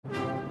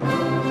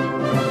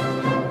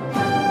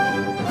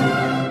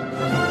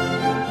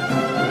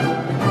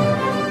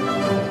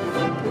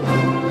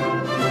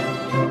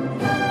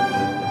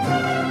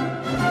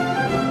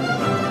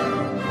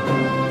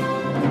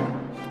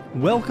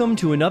Welcome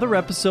to another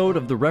episode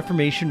of the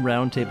Reformation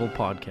Roundtable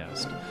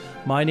Podcast.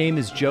 My name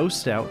is Joe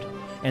Stout,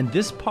 and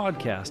this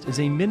podcast is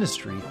a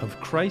ministry of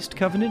Christ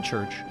Covenant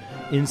Church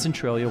in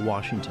Centralia,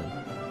 Washington.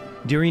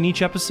 During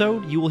each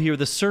episode, you will hear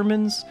the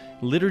sermons,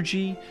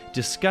 liturgy,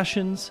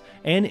 discussions,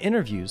 and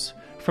interviews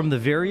from the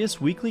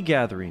various weekly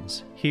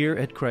gatherings here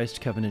at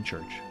Christ Covenant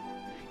Church.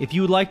 If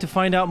you would like to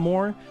find out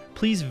more,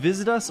 please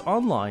visit us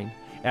online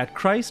at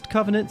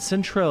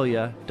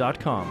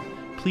christcovenantcentralia.com.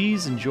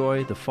 Please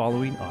enjoy the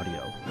following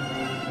audio.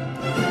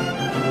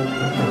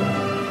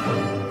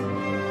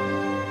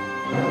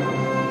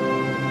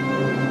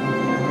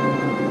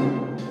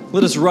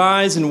 Let us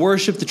rise and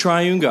worship the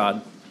triune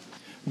God.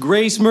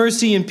 Grace,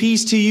 mercy, and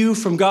peace to you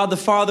from God the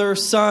Father,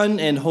 Son,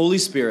 and Holy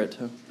Spirit.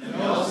 And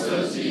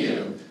also to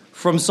you.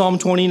 From Psalm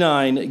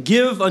 29,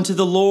 Give unto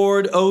the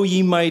Lord, O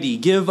ye mighty,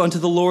 give unto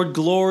the Lord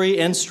glory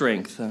and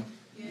strength.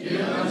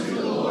 Give unto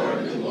the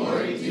Lord the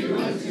glory due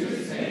unto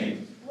his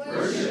name.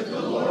 Worship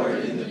the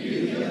Lord in the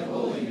beauty of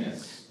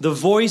holiness. The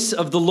voice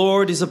of the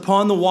Lord is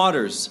upon the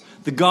waters.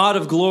 The God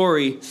of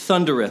glory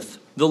thundereth.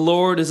 The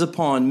Lord is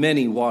upon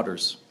many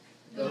waters.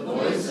 The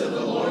voice of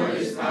the Lord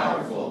is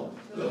powerful.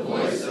 The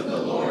voice of the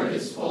Lord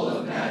is full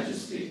of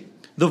majesty.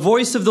 The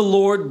voice of the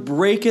Lord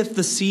breaketh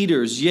the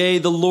cedars. Yea,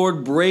 the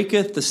Lord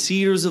breaketh the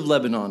cedars of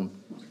Lebanon.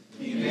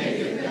 He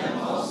maketh them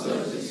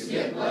also to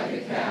skip like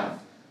a calf.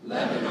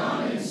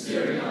 Lebanon and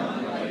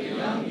Syrian like a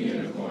young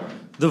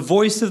unicorn. The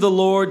voice of the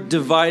Lord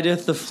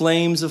divideth the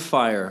flames of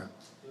fire.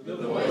 The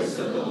voice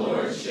of the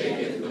Lord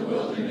shaketh the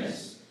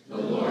wilderness. The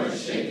Lord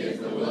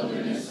shaketh the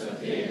wilderness of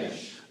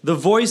Kadesh. The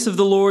voice of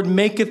the Lord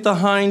maketh the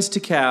hinds to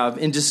calve,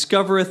 and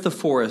discovereth the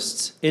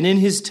forests. And in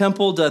his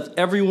temple doth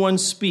every one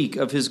speak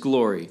of his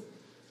glory.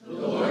 The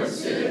Lord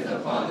sitteth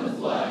upon the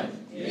flood.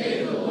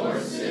 Yea, the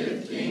Lord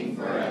sitteth king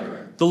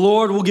forever. The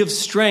Lord will give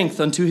strength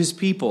unto his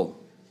people.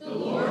 The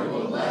Lord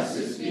will bless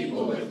his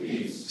people with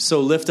peace.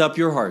 So lift up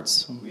your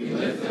hearts. We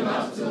lift them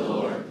up to the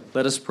Lord.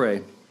 Let us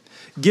pray.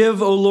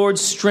 Give, O Lord,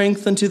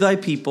 strength unto thy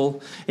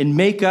people, and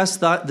make us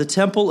the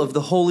temple of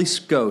the Holy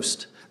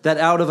Ghost, that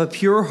out of a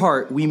pure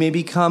heart we may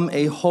become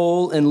a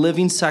whole and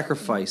living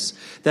sacrifice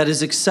that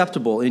is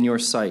acceptable in your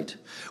sight.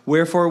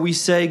 Wherefore we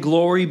say,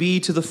 Glory be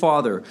to the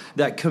Father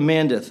that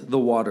commandeth the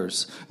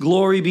waters.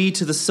 Glory be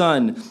to the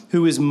Son,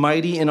 who is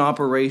mighty in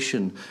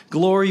operation.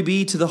 Glory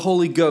be to the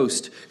Holy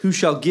Ghost, who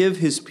shall give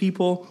his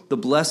people the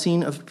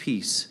blessing of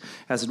peace,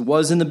 as it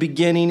was in the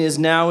beginning, is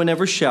now, and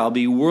ever shall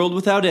be, world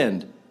without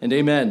end. And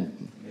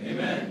amen.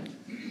 Amen.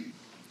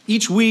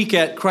 Each week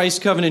at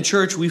Christ Covenant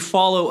Church, we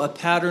follow a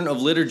pattern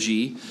of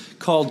liturgy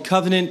called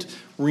covenant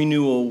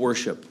renewal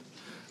worship.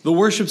 The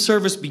worship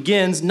service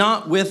begins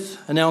not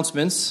with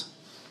announcements,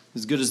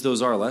 as good as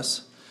those are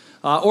less,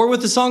 or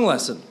with the song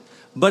lesson,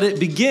 but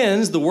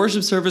the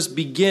worship service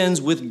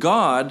begins with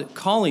God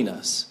calling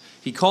us.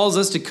 He calls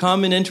us to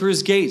come and enter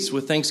his gates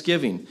with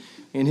thanksgiving,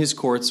 in his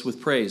courts with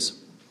praise.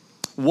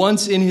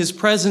 Once in his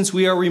presence,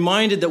 we are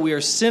reminded that we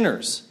are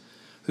sinners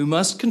who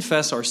must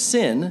confess our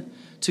sin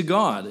to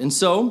God. And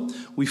so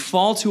we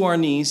fall to our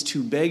knees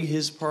to beg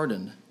his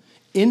pardon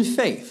in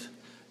faith,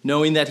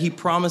 knowing that he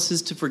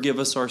promises to forgive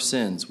us our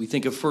sins. We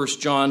think of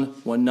 1 John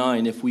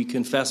 1:9, if we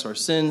confess our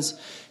sins,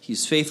 he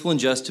is faithful and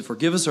just to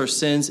forgive us our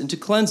sins and to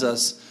cleanse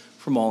us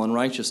from all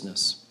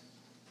unrighteousness.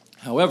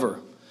 However,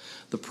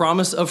 the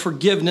promise of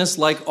forgiveness,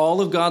 like all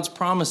of God's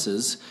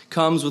promises,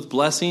 comes with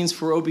blessings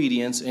for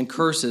obedience and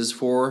curses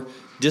for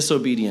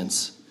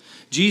disobedience.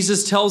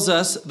 Jesus tells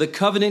us the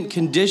covenant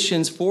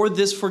conditions for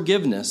this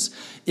forgiveness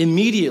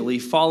immediately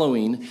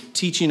following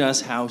teaching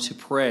us how to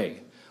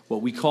pray,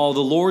 what we call the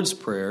Lord's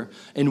Prayer,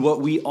 and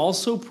what we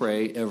also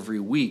pray every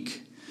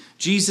week.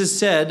 Jesus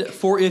said,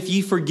 For if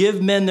ye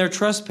forgive men their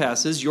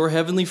trespasses, your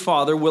heavenly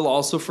Father will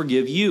also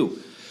forgive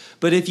you.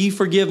 But if ye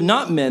forgive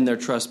not men their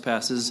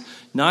trespasses,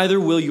 neither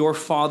will your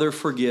Father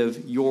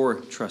forgive your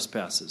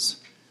trespasses.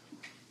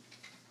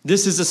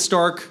 This is a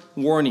stark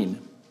warning.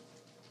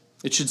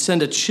 It should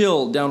send a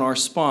chill down our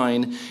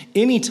spine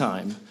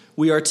anytime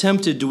we are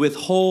tempted to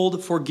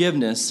withhold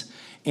forgiveness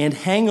and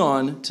hang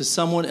on to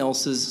someone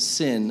else's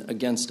sin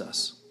against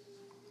us.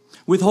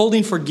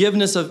 Withholding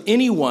forgiveness of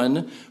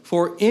anyone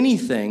for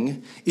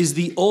anything is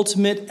the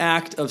ultimate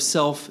act of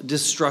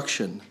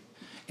self-destruction,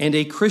 and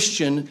a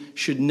Christian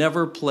should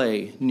never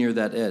play near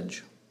that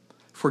edge.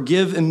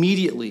 Forgive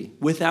immediately,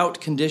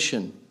 without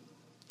condition.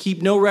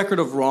 Keep no record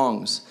of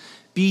wrongs.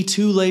 Be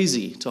too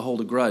lazy to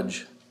hold a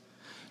grudge.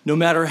 No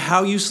matter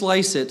how you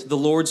slice it, the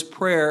Lord's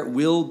Prayer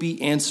will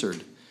be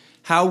answered.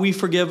 How we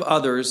forgive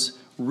others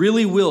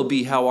really will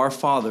be how our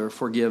Father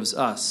forgives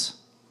us.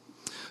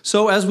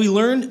 So as we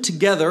learn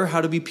together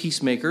how to be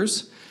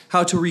peacemakers,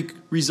 how to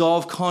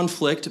resolve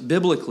conflict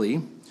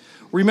biblically,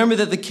 remember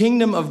that the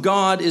kingdom of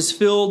God is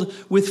filled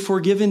with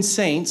forgiven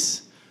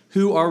saints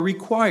who are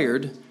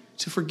required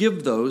to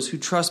forgive those who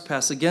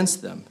trespass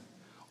against them,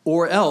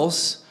 or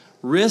else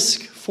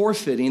risk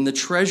forfeiting the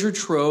treasure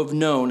trove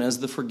known as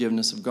the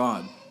forgiveness of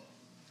God.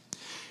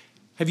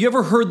 Have you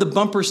ever heard the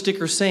bumper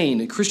sticker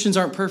saying, Christians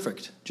aren't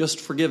perfect, just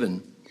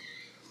forgiven?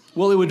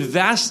 Well, it would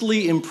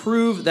vastly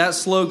improve that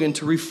slogan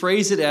to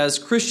rephrase it as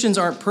Christians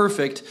aren't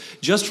perfect,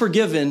 just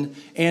forgiven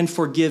and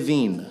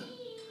forgiving.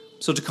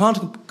 So to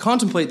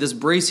contemplate this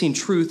bracing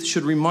truth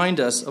should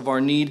remind us of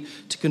our need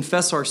to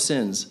confess our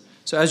sins.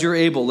 So as you're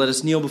able, let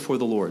us kneel before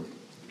the Lord.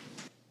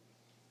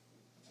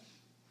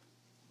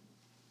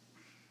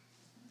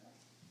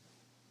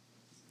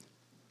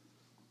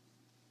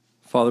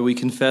 Father, we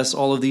confess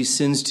all of these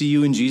sins to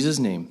you in Jesus'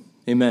 name.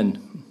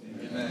 Amen.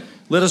 Amen.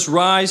 Let us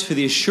rise for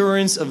the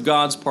assurance of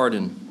God's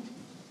pardon.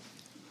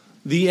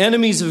 The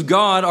enemies of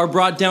God are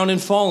brought down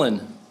and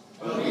fallen.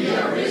 But we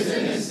are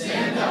risen and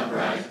stand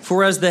upright.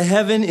 For as the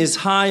heaven is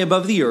high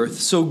above the earth,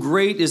 so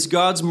great is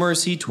God's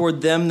mercy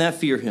toward them that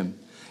fear him.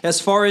 As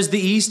far as the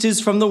east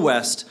is from the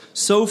west,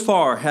 so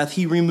far hath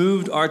he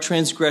removed our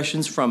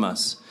transgressions from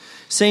us.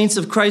 Saints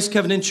of Christ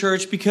Covenant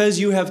Church, because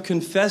you have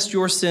confessed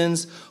your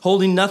sins,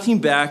 holding nothing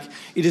back,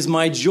 it is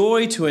my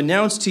joy to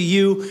announce to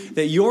you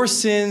that your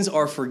sins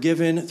are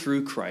forgiven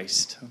through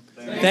Christ.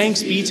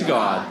 Thanks be to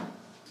God.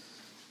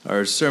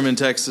 Our sermon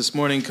text this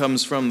morning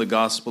comes from the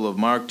Gospel of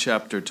Mark,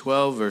 chapter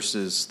 12,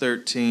 verses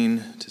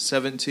 13 to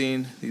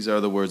 17. These are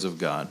the words of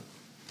God.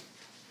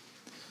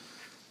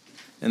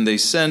 And they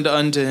send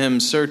unto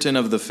him certain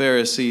of the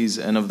Pharisees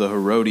and of the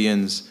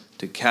Herodians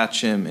to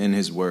catch him in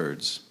his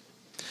words.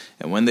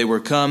 And when they were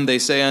come, they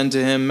say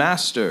unto him,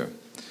 Master,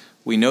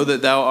 we know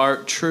that thou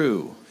art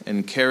true,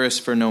 and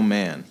carest for no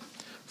man.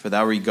 For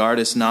thou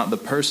regardest not the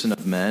person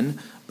of men,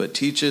 but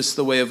teachest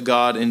the way of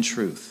God in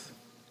truth.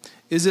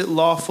 Is it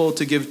lawful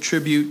to give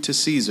tribute to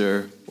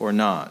Caesar, or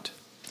not?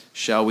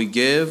 Shall we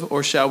give,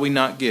 or shall we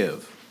not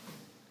give?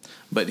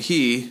 But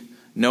he,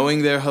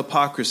 knowing their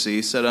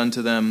hypocrisy, said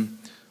unto them,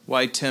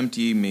 Why tempt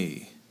ye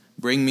me?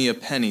 Bring me a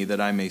penny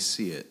that I may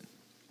see it.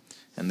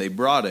 And they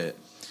brought it.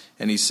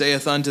 And he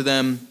saith unto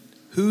them,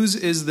 Whose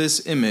is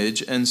this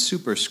image and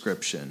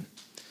superscription?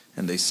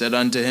 And they said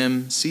unto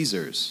him,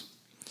 Caesar's.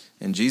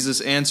 And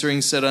Jesus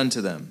answering said unto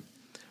them,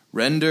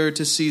 Render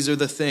to Caesar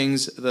the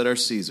things that are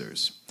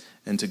Caesar's,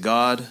 and to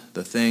God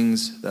the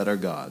things that are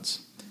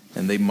God's.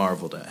 And they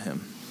marveled at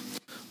him.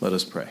 Let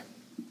us pray.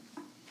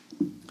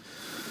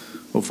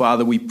 O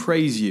Father, we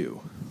praise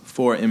you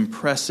for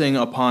impressing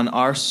upon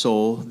our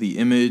soul the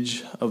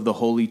image of the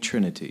Holy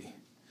Trinity.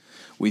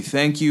 We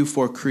thank you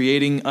for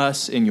creating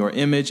us in your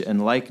image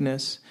and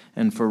likeness,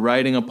 and for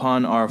writing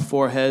upon our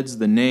foreheads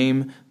the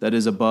name that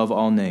is above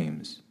all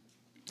names.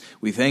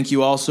 We thank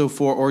you also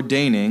for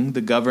ordaining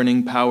the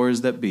governing powers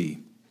that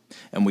be,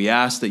 and we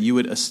ask that you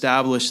would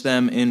establish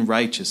them in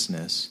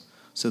righteousness,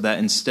 so that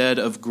instead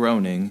of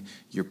groaning,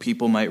 your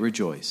people might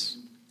rejoice.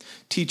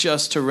 Teach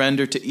us to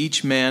render to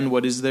each man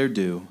what is their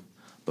due,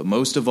 but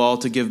most of all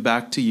to give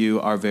back to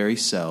you our very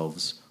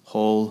selves,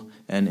 whole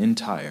and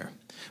entire.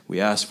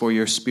 We ask for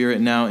your Spirit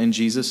now in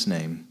Jesus'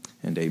 name,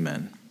 and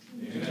amen.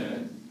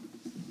 Amen.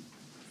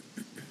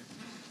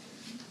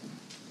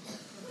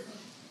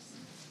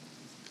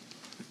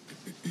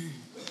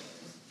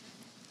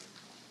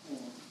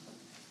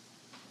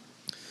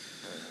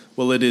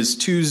 Well, it is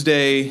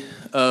Tuesday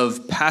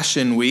of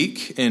Passion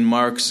Week in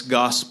Mark's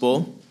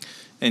Gospel,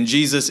 and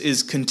Jesus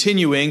is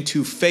continuing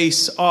to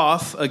face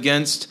off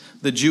against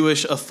the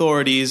Jewish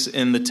authorities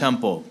in the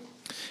temple.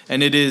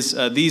 And it is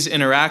these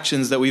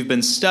interactions that we've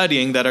been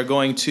studying that are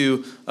going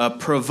to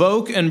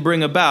provoke and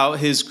bring about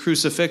his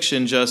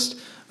crucifixion just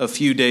a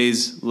few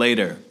days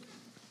later.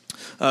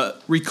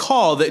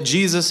 Recall that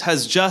Jesus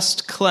has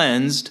just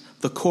cleansed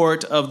the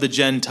court of the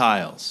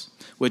Gentiles,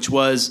 which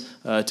was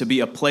to be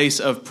a place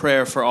of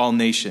prayer for all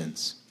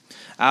nations.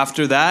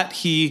 After that,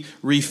 he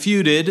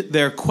refuted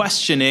their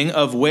questioning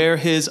of where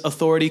his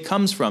authority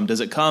comes from. Does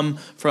it come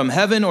from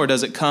heaven or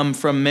does it come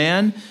from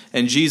man?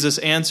 And Jesus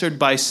answered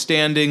by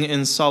standing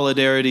in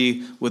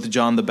solidarity with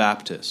John the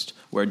Baptist.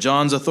 Where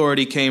John's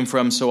authority came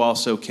from, so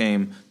also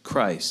came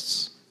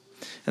Christ's.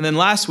 And then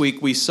last week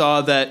we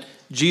saw that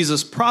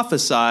Jesus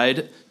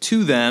prophesied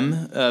to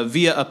them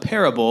via a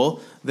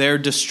parable their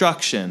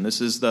destruction. This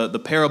is the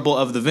parable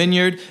of the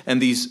vineyard,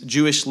 and these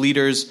Jewish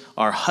leaders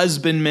are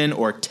husbandmen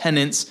or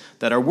tenants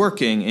that are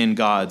working in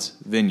God's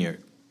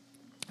vineyard.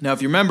 Now,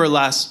 if you remember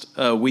last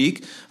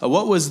week,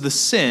 what was the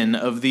sin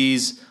of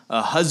these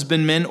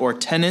husbandmen or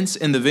tenants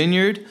in the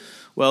vineyard?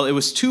 Well, it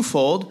was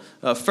twofold.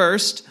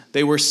 First,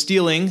 they were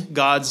stealing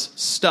God's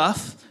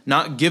stuff,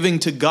 not giving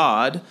to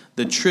God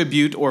the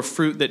tribute or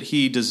fruit that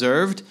he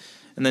deserved.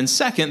 And then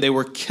second, they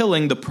were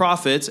killing the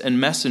prophets and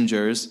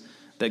messengers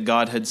that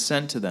God had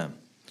sent to them.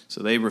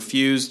 So they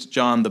refused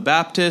John the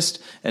Baptist,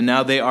 and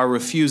now they are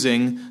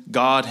refusing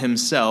God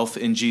himself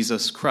in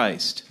Jesus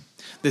Christ.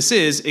 This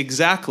is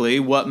exactly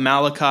what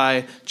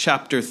Malachi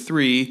chapter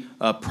 3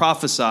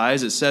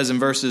 prophesies. It says in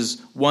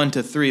verses 1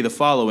 to 3 the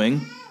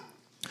following,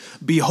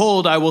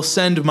 Behold, I will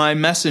send my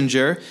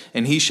messenger,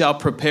 and he shall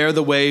prepare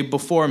the way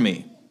before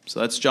me. So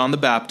that's John the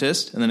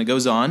Baptist. And then it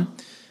goes on,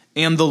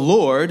 And the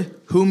Lord,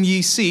 whom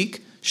ye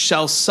seek,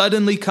 shall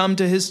suddenly come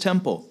to his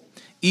temple.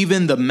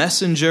 even the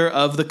messenger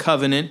of the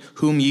covenant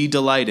whom ye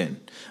delight in.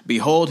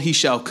 Behold, he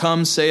shall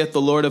come, saith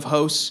the Lord of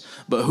hosts,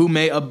 but who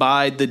may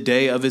abide the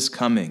day of his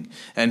coming?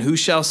 And who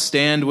shall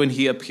stand when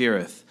he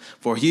appeareth?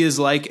 For he is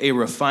like a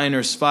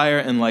refiner's fire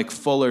and like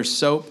fuller's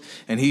soap,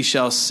 and he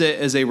shall sit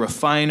as a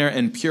refiner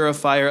and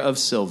purifier of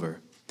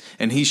silver.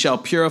 And he shall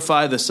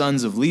purify the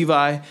sons of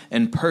Levi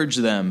and purge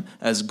them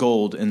as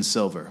gold and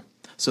silver,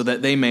 so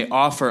that they may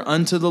offer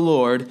unto the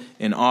Lord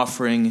an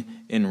offering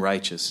in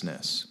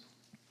righteousness.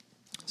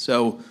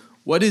 So,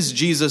 what is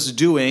Jesus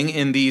doing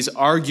in these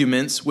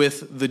arguments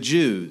with the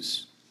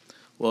Jews?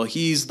 Well,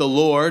 he's the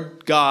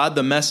Lord, God,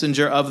 the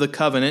messenger of the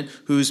covenant,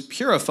 who's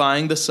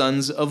purifying the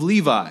sons of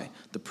Levi,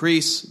 the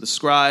priests, the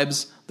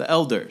scribes, the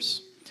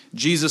elders.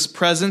 Jesus'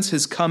 presence,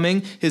 his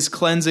coming, his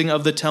cleansing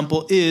of the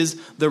temple is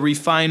the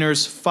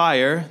refiner's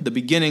fire, the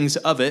beginnings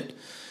of it.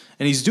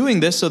 And he's doing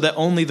this so that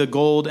only the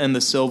gold and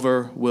the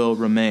silver will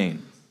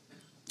remain.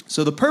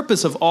 So the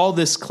purpose of all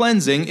this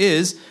cleansing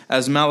is,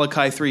 as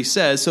Malachi 3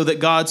 says, so that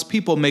God's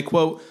people may,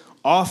 quote,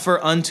 offer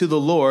unto the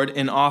Lord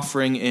an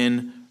offering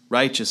in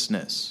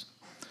righteousness.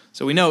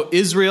 So we know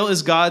Israel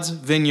is God's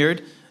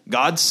vineyard.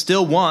 God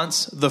still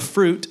wants the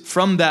fruit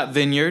from that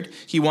vineyard.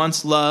 He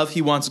wants love.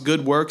 He wants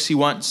good works. He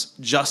wants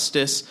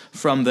justice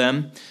from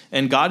them.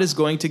 And God is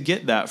going to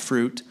get that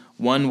fruit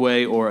one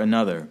way or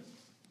another.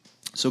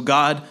 So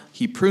God,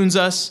 he prunes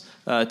us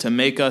to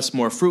make us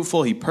more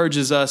fruitful. He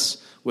purges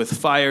us with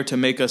fire to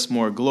make us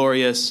more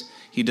glorious.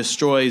 He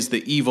destroys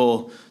the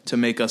evil to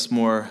make us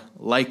more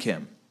like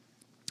him.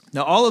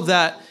 Now, all of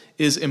that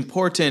is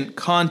important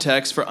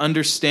context for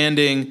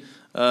understanding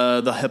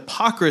the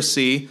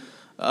hypocrisy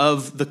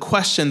of the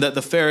question that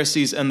the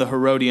Pharisees and the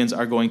Herodians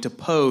are going to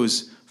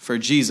pose for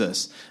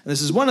Jesus. And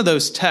this is one of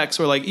those texts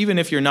where, like, even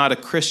if you're not a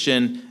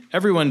Christian,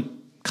 everyone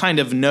kind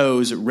of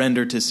knows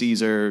render to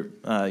Caesar,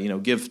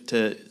 give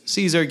to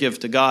Caesar, give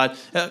to God.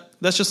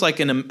 That's just like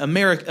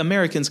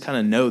Americans kind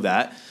of know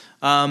that.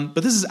 But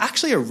this is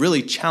actually a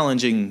really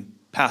challenging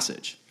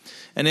passage.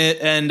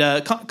 And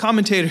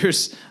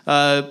commentators,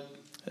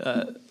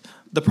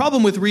 the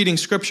problem with reading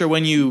Scripture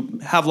when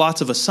you have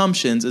lots of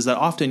assumptions is that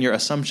often your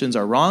assumptions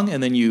are wrong,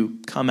 and then you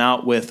come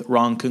out with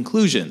wrong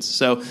conclusions.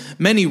 So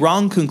many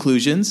wrong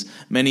conclusions,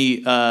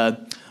 many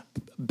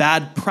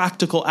bad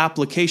practical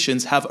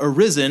applications have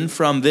arisen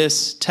from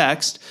this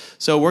text.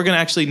 So we're going to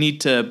actually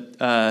need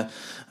to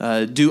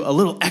do a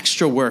little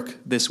extra work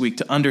this week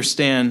to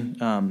understand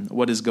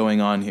what is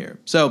going on here.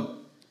 So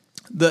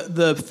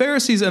the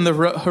Pharisees and the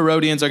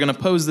Herodians are going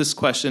to pose this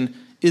question: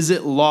 is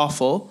it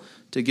lawful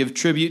to give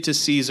tribute to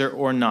Caesar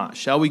or not?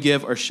 Shall we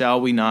give or shall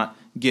we not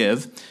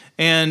give?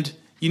 And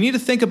you need to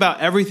think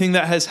about everything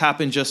that has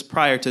happened just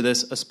prior to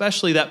this,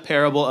 especially that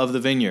parable of the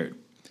vineyard,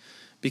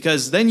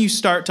 because then you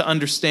start to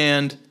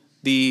understand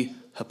the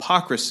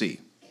hypocrisy.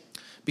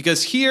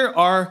 Because here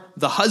are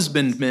the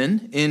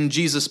husbandmen in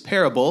Jesus'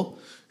 parable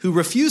who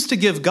refuse to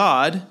give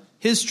God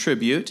his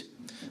tribute.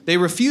 They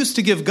refuse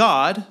to give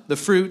God the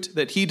fruit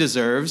that he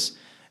deserves.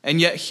 And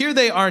yet here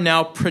they are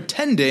now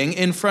pretending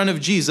in front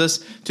of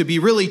Jesus to be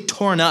really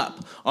torn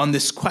up on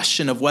this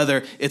question of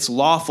whether it's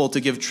lawful to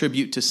give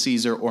tribute to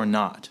Caesar or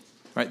not.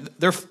 Right?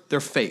 They're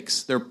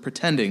fakes. They're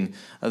pretending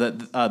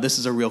that this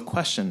is a real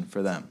question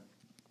for them.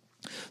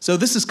 So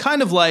this is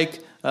kind of like,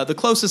 the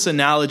closest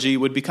analogy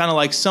would be kind of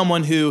like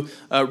someone who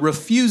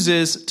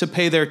refuses to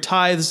pay their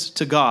tithes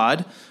to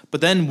God,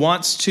 but then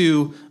wants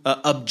to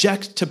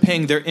object to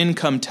paying their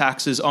income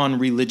taxes on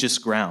religious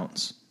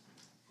grounds.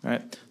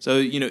 Right?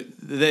 So,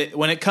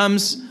 when it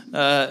comes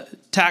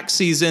tax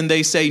season,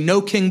 they say,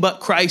 no king but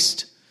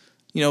Christ.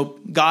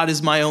 God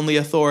is my only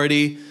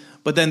authority.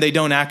 But then they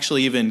don't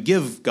actually even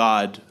give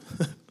God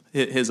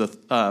his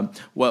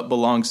what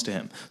belongs to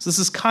him. So this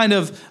is kind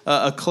of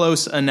a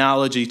close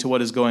analogy to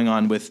what is going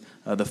on with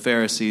the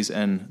Pharisees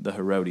and the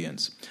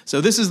Herodians.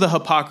 So this is the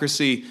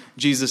hypocrisy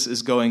Jesus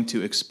is going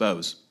to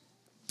expose.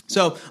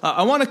 So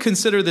I want to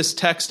consider this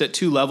text at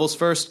two levels.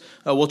 First,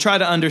 we'll try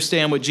to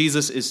understand what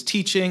Jesus is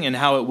teaching and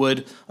how it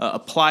would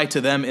apply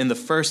to them in the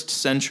first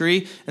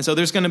century. And so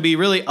there's going to be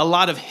really a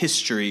lot of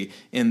history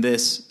in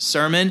this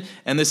sermon.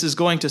 And this is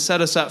going to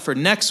set us up for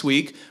next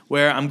week,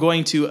 where I'm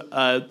going to,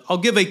 I'll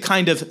give a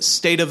kind of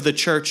State of the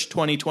Church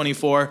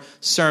 2024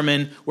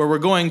 sermon, where we're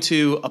going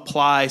to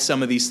apply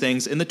some of these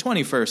things in the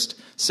 21st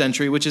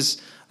century, which is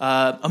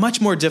a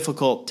much more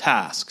difficult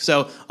task.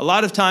 So a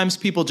lot of times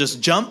people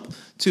just jump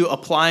to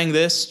applying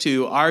this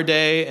to our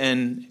day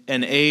and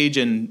age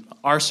and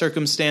our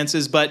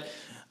circumstances, but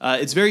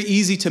it's very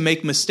easy to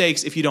make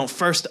mistakes if you don't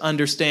first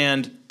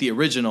understand the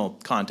original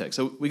context.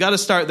 So we got to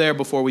start there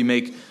before we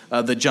make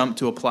the jump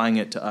to applying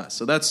it to us.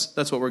 So that's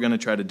what we're going to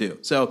try to do.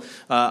 So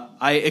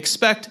I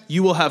expect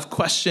you will have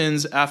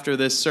questions after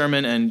this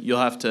sermon, and you'll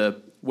have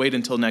to wait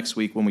until next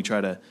week when we try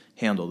to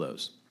handle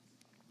those.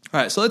 All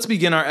right, so let's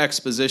begin our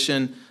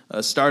exposition,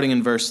 starting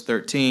in verse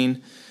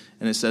 13,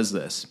 and it says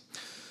this.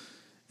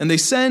 And they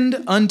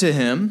send unto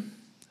him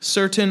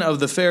certain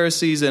of the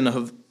Pharisees and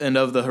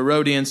of the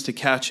Herodians to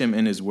catch him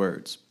in his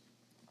words.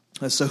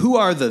 So who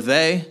are the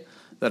they?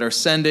 that are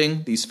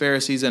sending these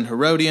Pharisees and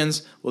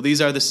Herodians. Well,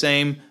 these are the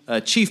same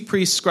chief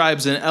priests,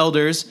 scribes, and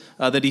elders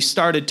that he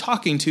started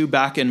talking to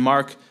back in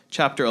Mark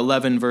chapter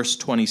 11, verse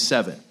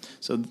 27.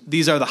 So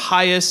these are the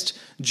highest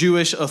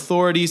Jewish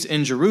authorities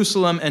in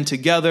Jerusalem, and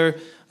together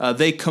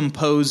they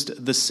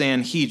composed the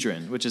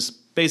Sanhedrin, which is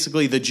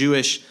basically the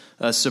Jewish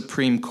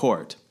Supreme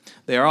Court.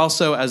 They are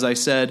also, as I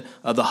said,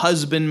 the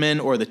husbandmen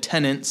or the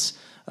tenants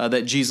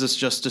that Jesus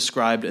just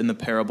described in the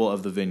parable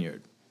of the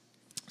vineyard.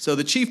 So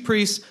the chief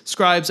priests,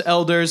 scribes,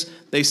 elders,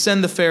 they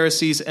send the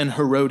Pharisees and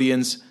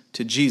Herodians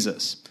to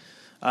Jesus.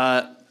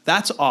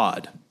 That's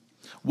odd.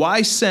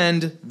 Why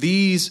send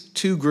these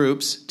two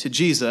groups to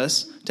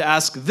Jesus to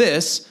ask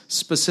this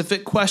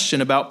specific question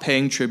about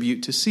paying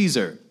tribute to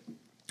Caesar?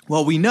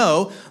 Well, we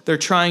know they're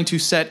trying to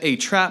set a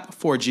trap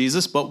for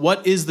Jesus, but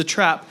what is the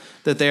trap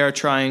that they are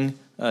trying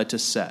to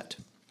set?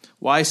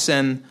 Why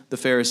send the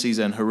Pharisees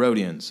and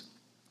Herodians?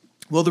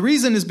 Well, the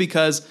reason is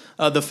because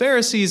the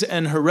Pharisees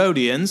and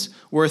Herodians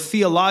were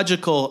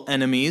theological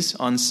enemies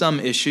on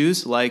some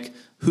issues, like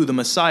who the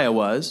Messiah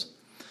was,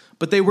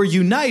 but they were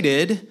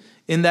united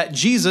in that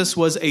Jesus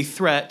was a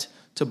threat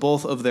to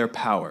both of their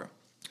power.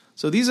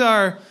 So these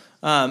are,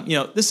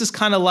 this is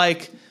kind of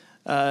like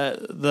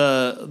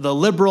the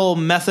liberal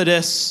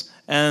Methodists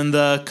and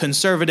the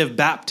conservative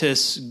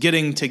Baptists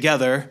getting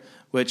together,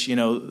 which,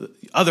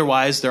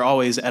 otherwise they're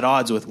always at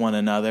odds with one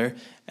another,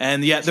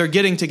 and yet they're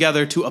getting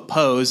together to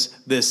oppose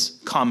this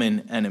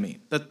common enemy.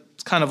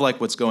 That's kind of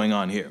like what's going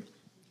on here.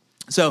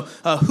 So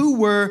who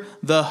were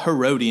the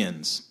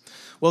Herodians?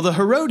 Well, the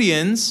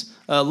Herodians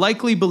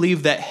likely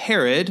believed that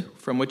Herod,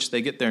 from which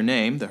they get their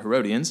name, the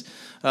Herodians,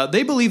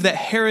 they believed that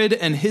Herod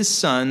and his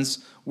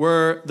sons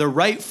were the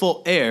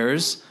rightful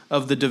heirs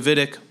of the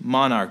Davidic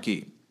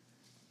monarchy.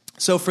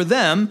 So for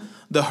them,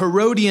 the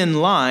Herodian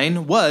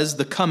line was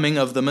the coming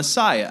of the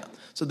Messiah.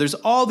 So there's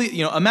all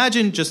the,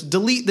 imagine, just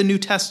delete the New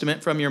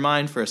Testament from your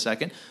mind for a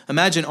second.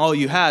 Imagine all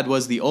you had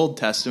was the Old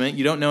Testament.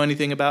 You don't know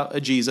anything about a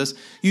Jesus.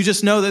 You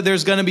just know that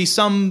there's going to be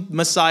some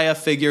Messiah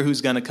figure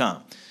who's going to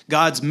come.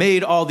 God's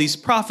made all these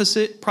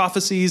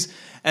prophecies,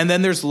 and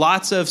then there's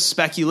lots of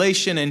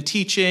speculation and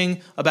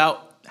teaching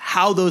about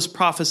how those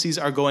prophecies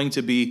are going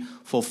to be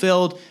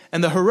fulfilled.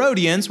 And the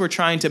Herodians were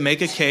trying to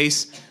make a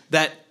case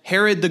that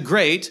Herod the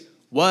Great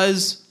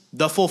was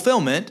the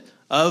fulfillment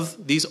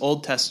of these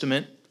Old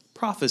Testament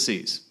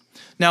prophecies.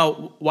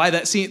 Now, why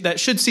that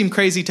should seem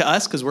crazy to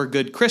us because we're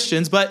good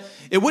Christians, but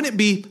it wouldn't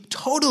be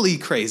totally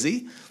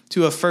crazy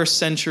to a first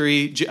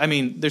century.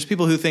 There's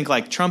people who think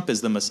like Trump is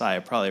the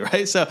Messiah, probably,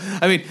 right? So,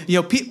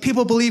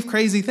 people believe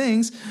crazy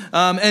things,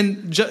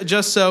 and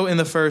just so in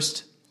the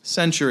first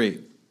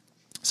century.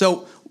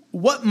 So,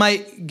 what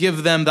might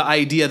give them the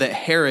idea that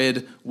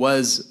Herod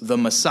was the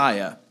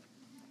Messiah?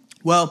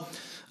 Well,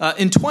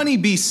 in 20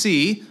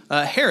 BC,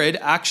 Herod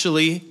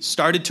actually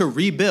started to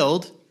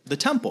rebuild the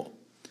temple.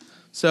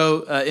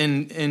 So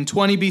in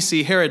 20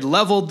 BC, Herod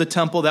leveled the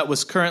temple that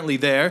was currently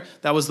there.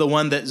 That was the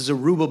one that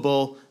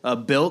Zerubbabel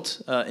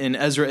built in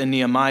Ezra and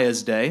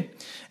Nehemiah's day.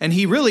 And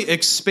he really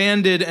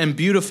expanded and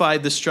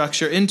beautified the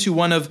structure into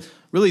one of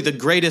really the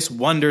greatest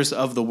wonders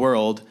of the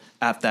world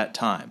at that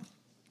time.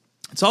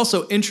 It's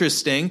also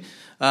interesting,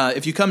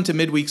 if you come to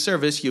midweek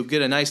service, you'll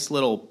get a nice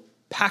little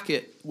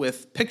packet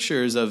with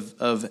pictures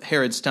of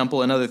Herod's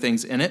temple and other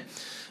things in it.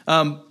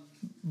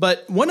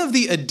 But one of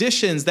the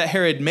additions that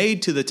Herod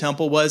made to the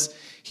temple was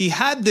he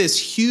had this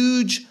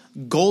huge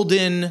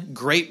golden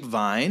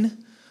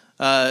grapevine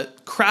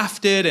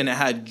crafted, and it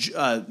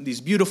had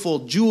these beautiful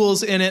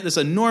jewels in it, this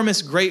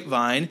enormous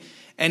grapevine,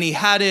 and he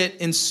had it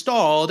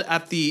installed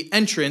at the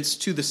entrance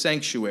to the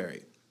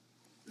sanctuary.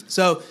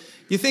 So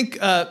you think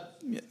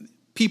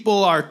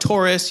people are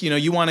tourists,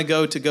 you want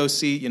to go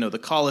see, the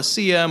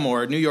Colosseum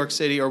or New York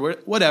City or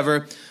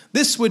whatever.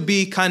 This would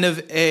be kind of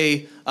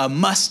a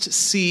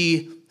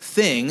must-see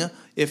thing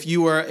if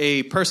you were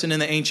a person in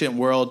the ancient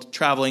world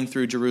traveling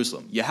through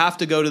Jerusalem. You have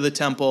to go to the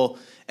temple,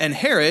 and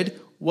Herod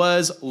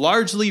was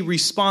largely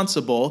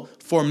responsible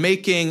for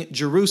making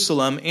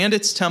Jerusalem and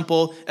its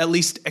temple at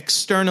least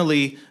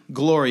externally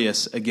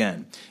glorious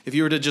again. If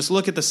you were to just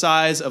look at the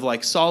size of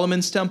like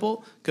Solomon's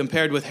temple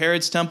compared with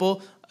Herod's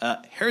temple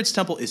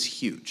is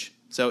huge.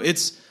 So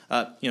it's,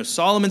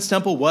 Solomon's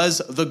temple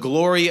was the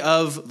glory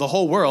of the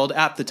whole world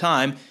at the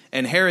time,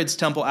 and Herod's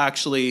temple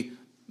actually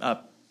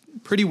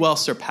pretty well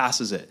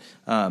surpasses it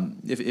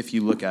if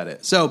you look at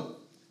it. So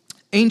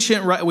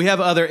we have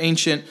other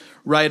ancient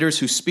writers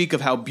who speak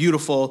of how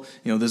beautiful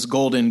this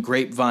golden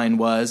grapevine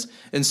was.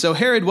 And so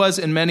Herod was,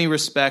 in many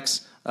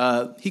respects,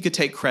 he could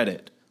take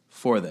credit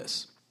for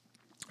this.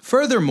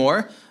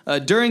 Furthermore,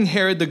 during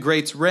Herod the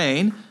Great's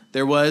reign,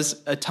 there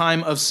was a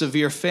time of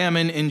severe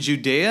famine in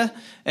Judea,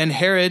 and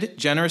Herod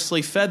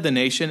generously fed the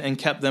nation and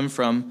kept them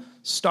from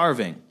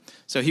starving.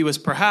 So he was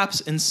perhaps,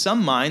 in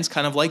some minds,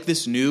 kind of like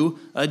this new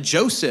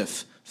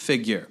Joseph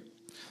figure.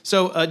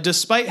 So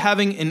despite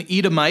having an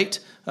Edomite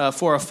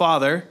for a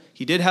father,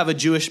 he did have a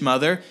Jewish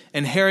mother,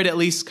 and Herod at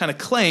least kind of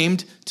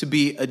claimed to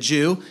be a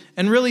Jew,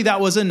 and really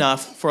that was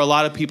enough for a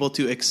lot of people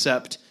to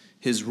accept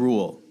his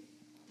rule.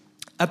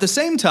 At the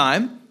same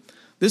time,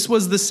 This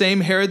was the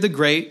same Herod the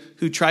Great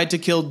who tried to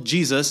kill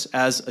Jesus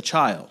as a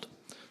child.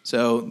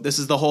 So this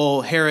is the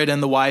whole Herod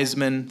and the wise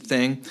men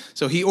thing.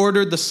 So he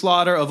ordered the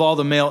slaughter of all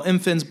the male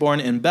infants born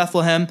in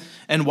Bethlehem.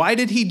 And why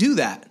did he do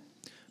that?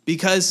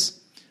 Because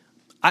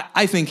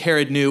I think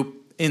Herod knew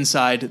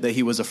inside that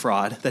he was a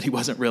fraud, that he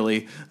wasn't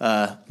really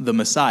the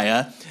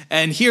Messiah.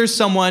 And here's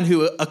someone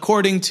who,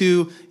 according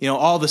to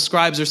all the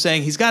scribes are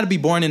saying, he's got to be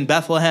born in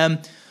Bethlehem.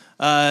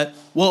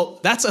 Well,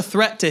 that's a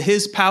threat to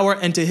his power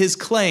and to his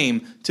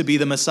claim to be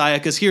the Messiah,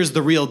 because here's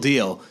the real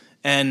deal.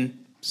 And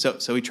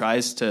so he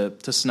tries to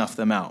snuff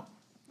them out.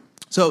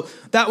 So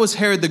that was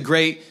Herod the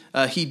Great.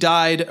 He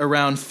died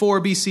around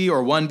 4 BC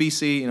or 1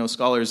 BC.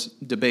 Scholars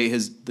debate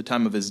the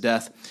time of his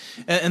death.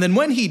 And then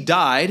when he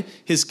died,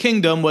 his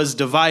kingdom was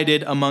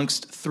divided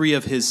amongst 3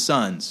 of his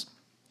sons.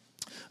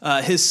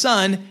 His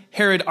son,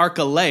 Herod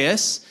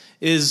Archelaus,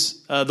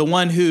 is the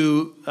one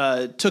who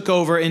took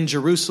over in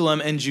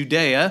Jerusalem and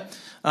Judea.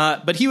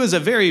 But he was a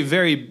very,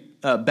 very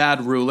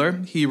bad ruler.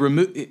 He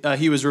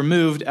was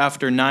removed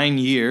after 9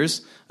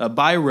 years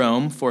by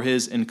Rome for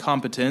his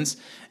incompetence.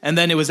 And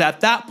then it was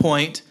at that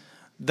point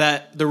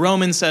that the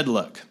Romans said,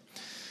 look,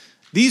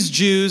 these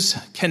Jews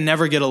can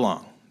never get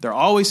along. They're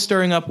always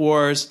stirring up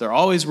wars. They're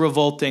always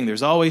revolting.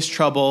 There's always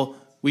trouble.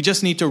 We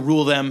just need to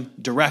rule them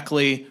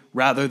directly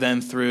rather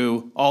than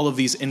through all of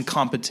these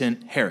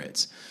incompetent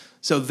Herods.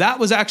 So that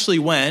was actually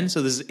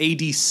so this is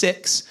AD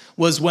 6,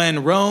 was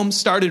when Rome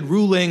started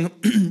ruling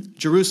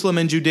Jerusalem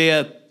and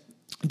Judea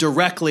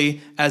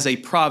directly as a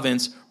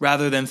province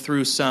rather than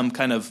through some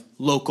kind of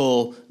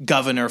local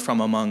governor from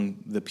among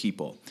the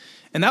people.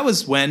 And that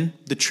was when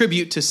the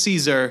tribute to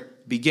Caesar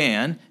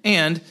began,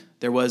 and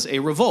there was a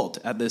revolt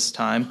at this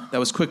time that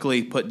was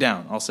quickly put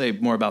down. I'll say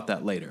more about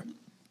that later.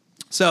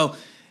 So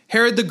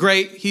Herod the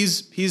Great, he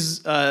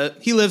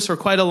lives for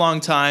quite a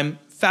long time,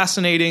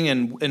 fascinating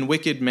and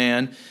wicked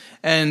man.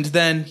 And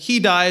then he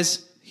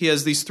dies. He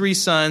has these 3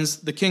 sons.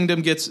 The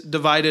kingdom gets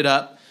divided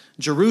up.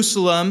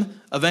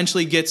 Jerusalem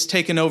eventually gets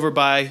taken over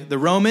by the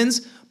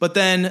Romans, but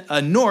then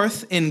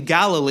north in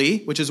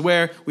Galilee, which is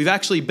where we've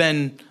actually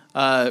been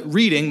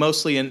reading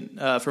mostly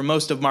for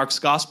most of Mark's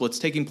gospel. It's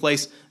taking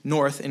place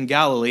north in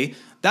Galilee.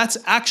 That's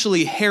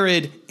actually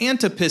Herod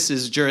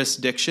Antipas's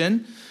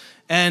jurisdiction,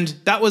 and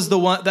that was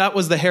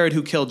the Herod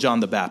who killed John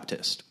the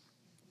Baptist.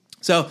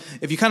 So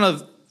if you kind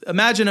of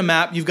imagine a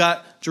map, you've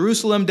got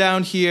Jerusalem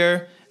down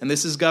here, and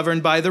this is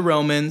governed by the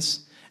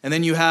Romans, and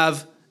then you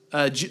have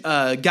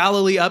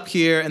Galilee up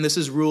here, and this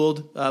is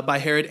ruled by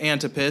Herod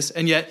Antipas,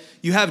 and yet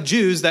you have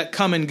Jews that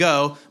come and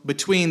go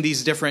between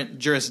these different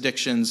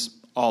jurisdictions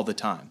all the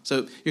time.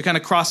 So you're kind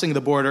of crossing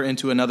the border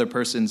into another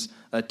person's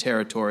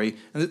territory,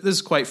 and this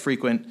is quite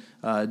frequent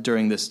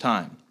during this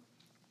time.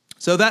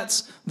 So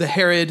that's the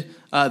Herod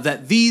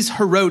that these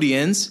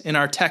Herodians in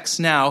our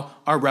text now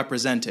are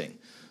representing.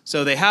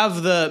 So they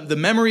have the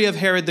memory of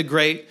Herod the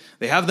Great,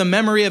 they have the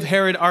memory of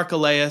Herod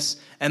Archelaus,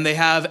 and they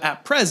have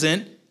at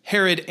present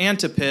Herod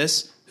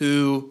Antipas,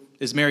 who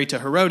is married to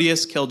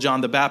Herodias, killed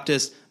John the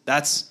Baptist.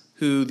 That's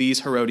who these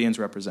Herodians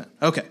represent.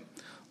 Okay,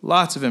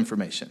 lots of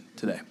information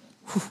today.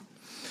 Whew.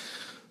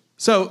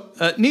 So,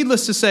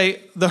 needless to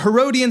say, the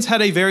Herodians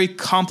had a very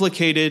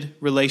complicated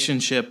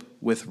relationship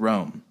with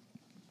Rome.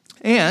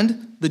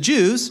 And the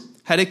Jews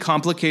had a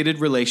complicated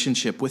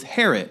relationship with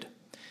Herod.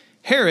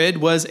 Herod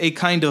was a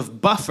kind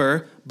of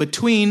buffer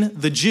between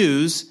the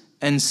Jews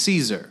and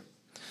Caesar.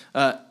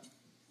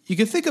 You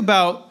can think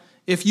about,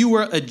 if you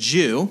were a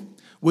Jew,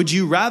 would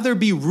you rather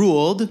be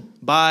ruled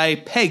by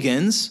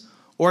pagans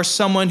or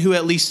someone who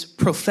at least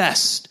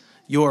professed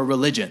your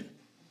religion?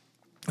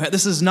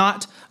 This is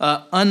not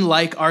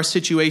unlike our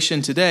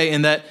situation today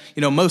in that,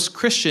 most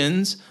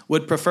Christians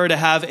would prefer to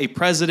have a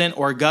president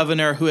or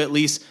governor who at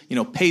least,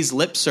 pays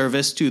lip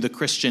service to the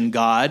Christian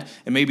God,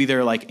 and maybe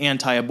they're like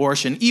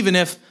anti-abortion, even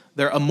if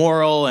they're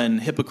immoral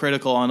and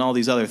hypocritical on all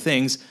these other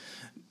things.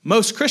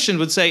 Most Christians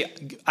would say,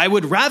 I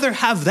would rather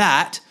have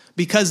that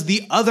because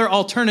the other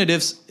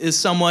alternatives is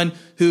someone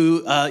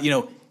who,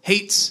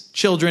 hates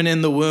children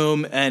in the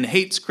womb and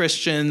hates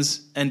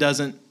Christians and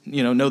doesn't,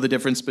 know the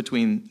difference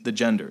between the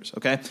genders,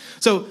 okay?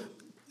 So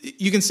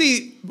you can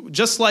see,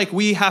 just like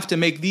we have to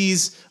make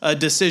these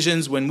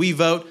decisions when we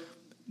vote,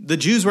 the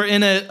Jews were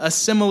in a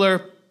similar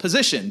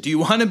position. Do you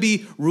want to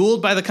be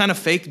ruled by the kind of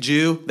fake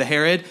Jew, the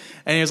Herod?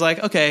 And he was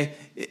like, okay,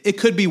 it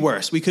could be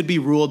worse. We could be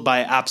ruled by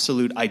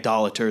absolute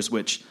idolaters,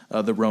 which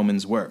the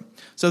Romans were.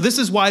 So this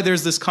is why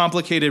there's this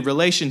complicated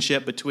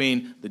relationship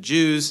between the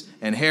Jews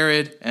and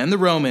Herod and the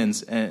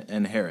Romans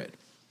and Herod.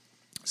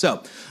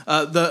 So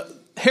the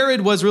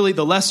Herod was really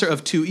the lesser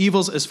of 2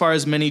 evils as far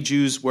as many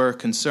Jews were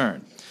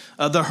concerned.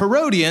 The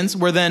Herodians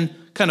were then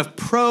kind of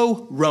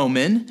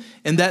pro-Roman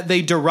in that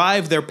they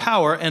derived their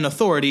power and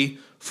authority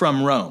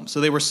from Rome. So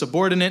they were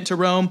subordinate to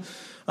Rome.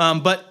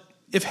 But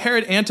if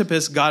Herod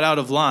Antipas got out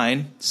of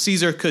line,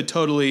 Caesar could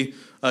totally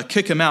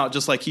kick him out,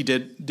 just like he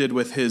did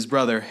with his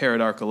brother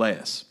Herod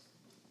Archelaus.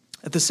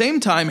 At the same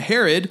time,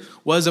 Herod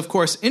was, of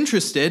course,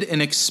 interested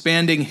in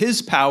expanding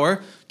his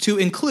power to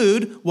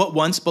include what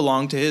once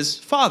belonged to his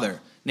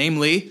father,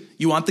 Namely,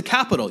 you want the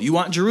capital, you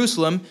want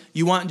Jerusalem,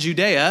 you want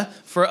Judea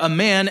for a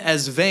man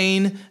as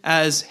vain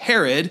as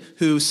Herod,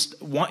 who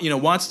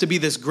wants to be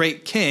this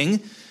great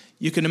king.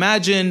 You can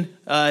imagine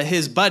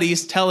his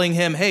buddies telling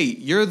him, hey,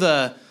 you're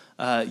the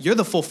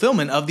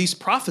fulfillment of these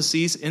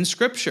prophecies in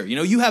Scripture.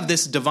 You have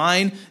this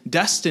divine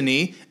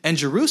destiny, and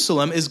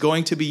Jerusalem is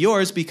going to be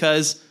yours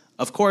because,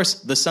 of course,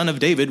 the Son of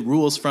David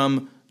rules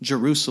from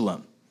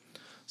Jerusalem.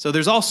 So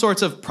there's all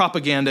sorts of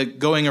propaganda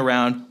going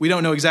around. We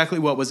don't know exactly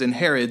what was in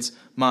Herod's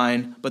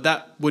mind, but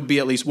that would be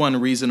at least one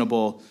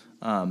reasonable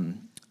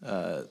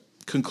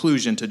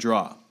conclusion to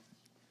draw.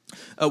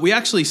 We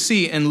actually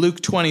see in Luke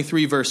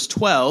 23, verse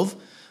 12,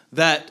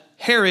 that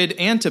Herod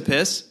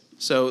Antipas,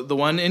 so the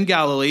one in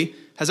Galilee,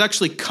 has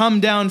actually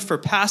come down for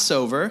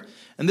Passover.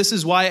 And this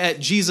is why at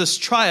Jesus'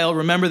 trial,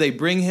 remember, they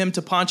bring him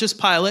to Pontius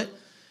Pilate.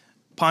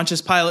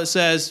 Pontius Pilate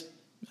says,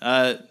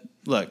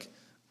 look,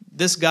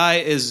 this guy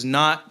is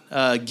not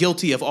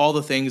guilty of all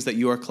the things that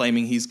you are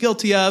claiming he's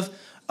guilty of.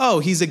 Oh,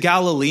 he's a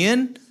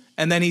Galilean?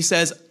 And then he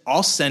says,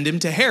 I'll send him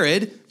to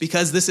Herod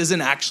because this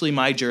isn't actually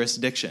my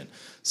jurisdiction.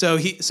 So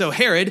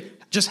Herod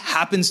just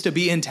happens to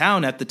be in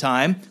town at the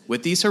time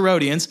with these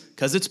Herodians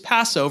because it's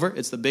Passover.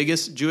 It's the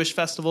biggest Jewish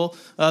festival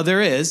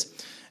there is.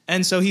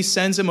 And so he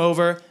sends him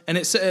over, and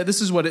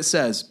this is what it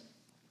says.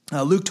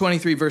 Luke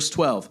 23, verse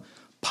 12.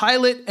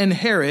 Pilate and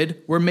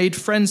Herod were made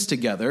friends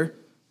together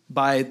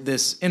by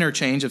this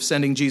interchange of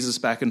sending Jesus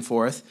back and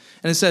forth.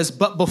 And it says,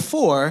 but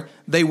before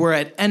they were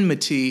at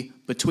enmity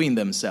between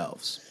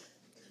themselves.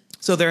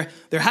 So there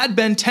had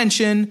been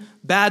tension,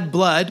 bad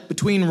blood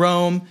between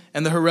Rome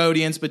and the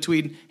Herodians,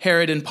 between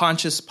Herod and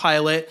Pontius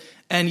Pilate,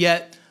 and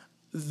yet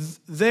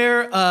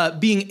their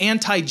being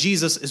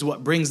anti-Jesus is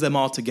what brings them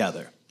all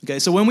together. Okay,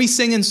 so when we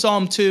sing in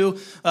Psalm 2,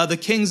 the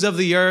kings of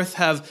the earth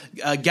have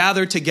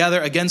gathered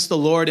together against the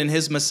Lord and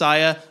his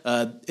Messiah,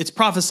 it's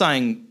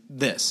prophesying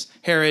this.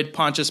 Herod,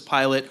 Pontius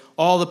Pilate,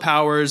 all the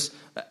powers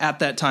at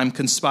that time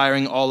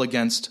conspiring all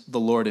against the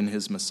Lord and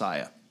his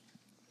Messiah.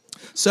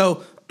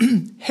 So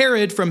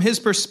Herod, from his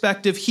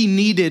perspective, he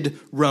needed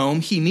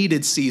Rome, he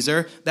needed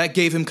Caesar. That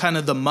gave him kind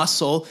of the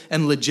muscle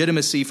and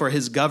legitimacy for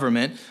his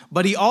government.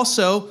 But he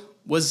also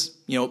was,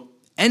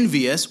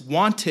 envious,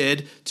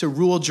 wanted to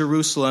rule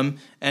Jerusalem.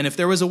 And if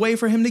there was a way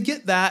for him to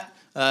get that,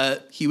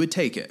 he would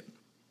take it.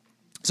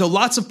 So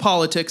lots of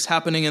politics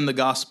happening in the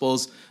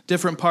Gospels,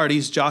 different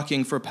parties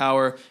jockeying for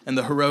power, and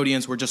the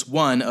Herodians were just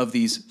one of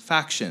these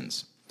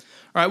factions.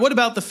 All right, what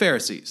about the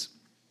Pharisees?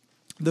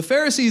 The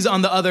Pharisees,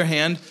 on the other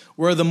hand,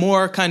 were the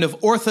more kind of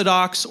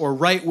orthodox or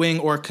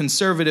right-wing or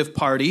conservative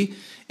party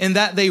in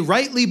that they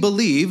rightly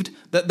believed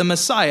that the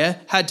Messiah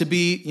had to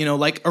be,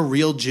 like a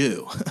real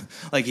Jew.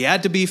 Like he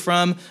had to be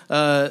from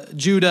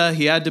Judah,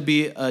 he had to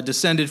be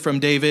descended from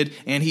David,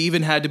 and he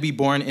even had to be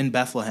born in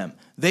Bethlehem.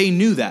 They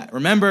knew that.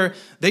 Remember,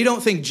 they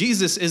don't think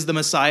Jesus is the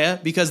Messiah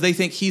because they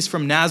think he's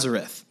from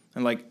Nazareth.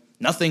 And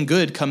nothing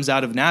good comes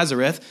out of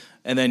Nazareth.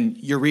 And then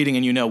you're reading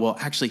and well,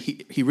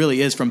 actually, he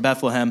really is from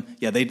Bethlehem.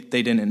 Yeah, they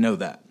didn't know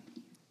that.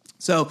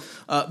 So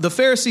the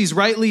Pharisees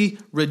rightly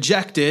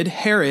rejected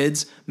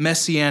Herod's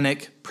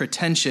messianic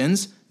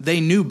pretensions. They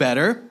knew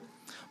better.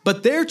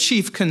 But their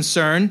chief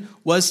concern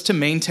was to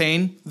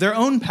maintain their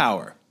own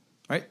power,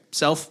 right?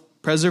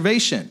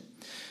 Self-preservation.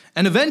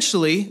 And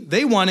eventually,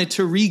 they wanted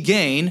to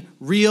regain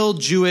real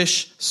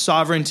Jewish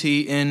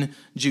sovereignty in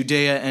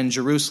Judea and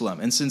Jerusalem.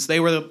 And since they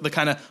were the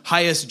kind of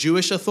highest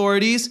Jewish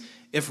authorities,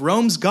 if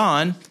Rome's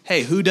gone,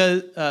 hey, who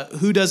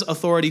does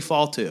authority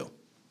fall to?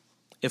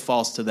 It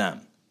falls to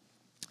them.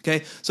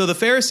 Okay, so the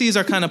Pharisees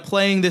are kind of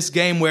playing this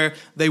game where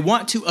they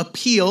want to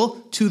appeal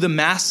to the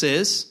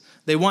masses,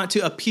 they want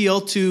to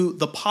appeal to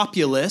the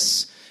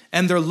populace,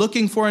 and they're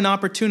looking for an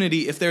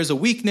opportunity. If there's a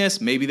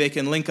weakness, maybe they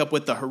can link up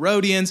with the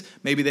Herodians,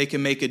 maybe they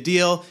can make a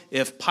deal.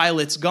 If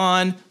Pilate's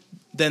gone,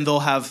 then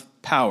they'll have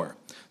power.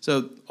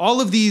 So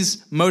all of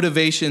these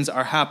motivations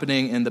are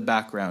happening in the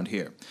background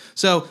here.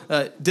 So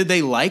did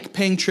they like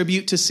paying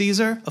tribute to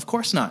Caesar? Of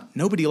course not.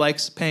 Nobody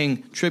likes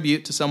paying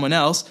tribute to someone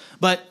else,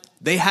 but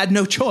they had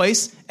no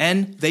choice,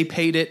 and they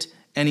paid it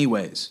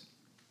anyways.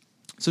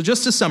 So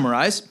just to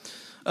summarize,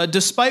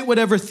 despite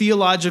whatever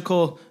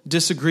theological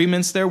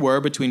disagreements there were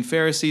between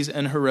Pharisees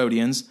and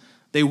Herodians,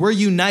 they were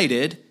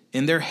united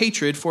in their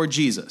hatred for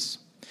Jesus.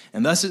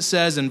 And thus it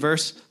says in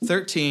verse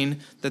 13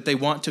 that they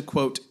want to,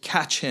 quote,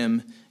 catch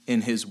him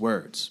in his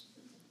words.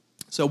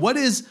 So what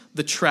is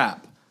the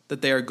trap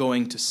that they are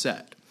going to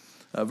set?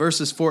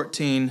 Verses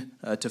 14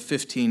 to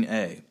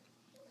 15a. It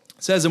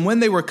says, and when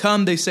they were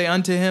come, they say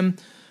unto him,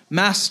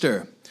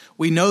 Master,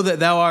 we know that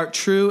thou art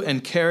true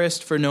and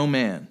carest for no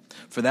man,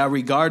 for thou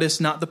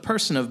regardest not the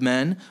person of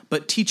men,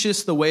 but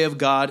teachest the way of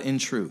God in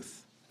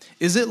truth.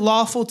 Is it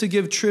lawful to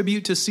give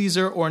tribute to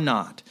Caesar or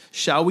not?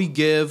 Shall we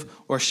give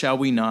or shall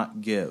we not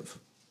give?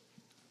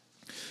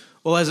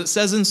 Well, as it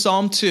says in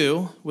Psalm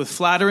 2, with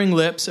flattering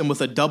lips and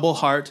with a double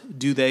heart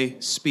do they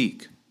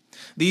speak.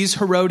 These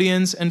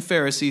Herodians and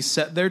Pharisees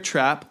set their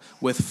trap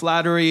with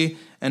flattery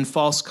and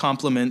false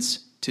compliments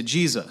to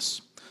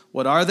Jesus.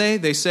 What are they?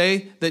 They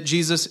say that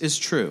Jesus is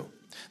true.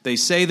 They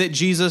say that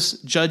Jesus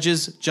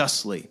judges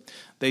justly.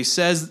 They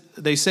say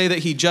that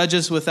he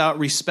judges without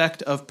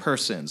respect of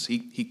persons.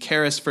 He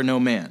careth for no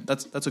man.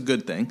 That's a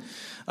good thing.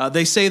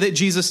 They say that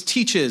Jesus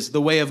teaches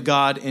the way of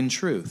God in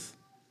truth.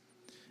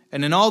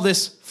 And in all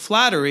this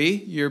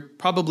flattery, you're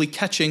probably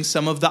catching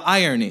some of the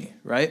irony,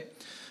 right?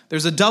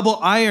 There's a double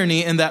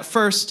irony in that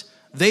first,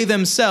 they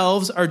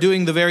themselves are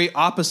doing the very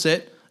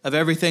opposite of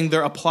everything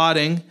they're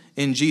applauding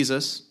in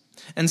Jesus.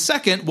 And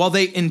second, while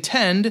they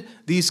intend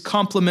these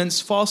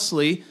compliments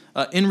falsely,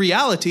 in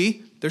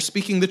reality, they're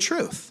speaking the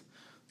truth.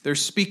 They're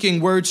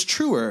speaking words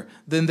truer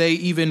than they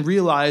even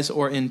realize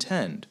or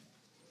intend.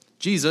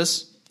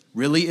 Jesus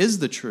really is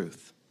the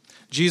truth.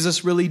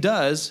 Jesus really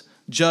does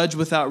judge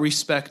without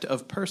respect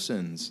of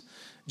persons.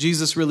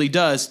 Jesus really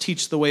does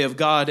teach the way of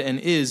God and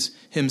is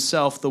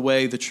himself the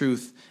way, the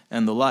truth,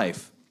 and the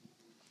life.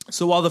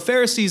 So while the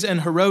Pharisees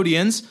and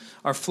Herodians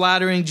are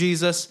flattering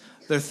Jesus,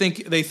 they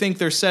think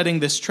they're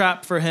setting this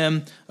trap for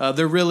him,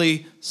 they're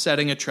really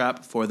setting a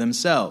trap for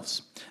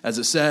themselves. As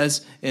it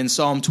says in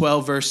Psalm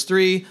 12, verse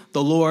 3,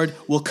 the Lord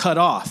will cut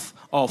off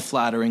all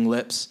flattering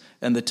lips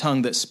and the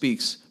tongue that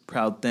speaks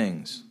proud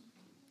things.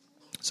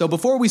 So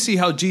before we see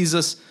how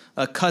Jesus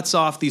cuts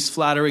off these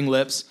flattering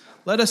lips,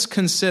 let us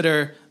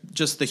consider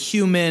just the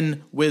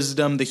human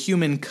wisdom, the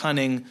human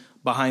cunning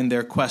behind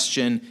their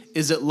question,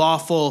 is it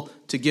lawful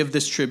to give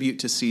this tribute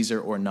to Caesar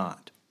or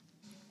not?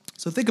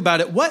 So think about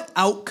it. What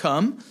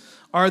outcome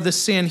are the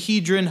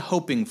Sanhedrin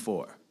hoping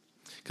for?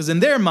 Because in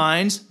their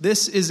minds,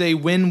 this is a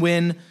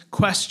win-win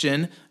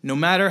question, no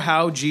matter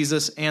how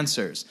Jesus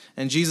answers.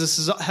 And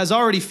Jesus has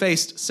already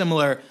faced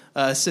similar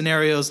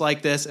scenarios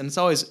like this, and it's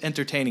always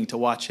entertaining to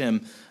watch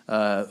him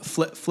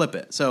flip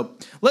it. So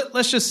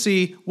let's just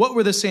see, what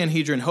were the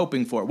Sanhedrin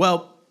hoping for?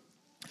 Well,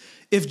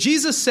 if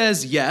Jesus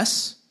says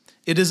yes,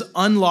 it is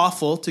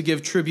unlawful to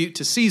give tribute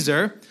to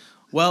Caesar,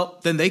 well,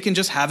 then they can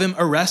just have him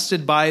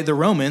arrested by the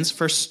Romans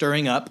for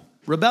stirring up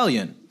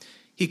rebellion.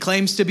 He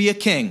claims to be a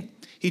king.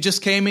 He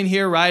just came in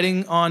here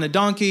riding on a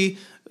donkey.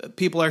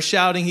 People are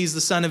shouting he's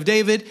the son of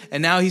David.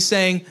 And now he's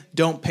saying,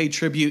 don't pay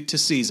tribute to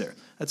Caesar.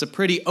 That's a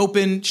pretty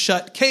open,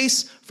 shut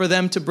case for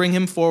them to bring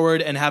him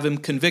forward and have him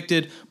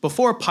convicted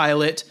before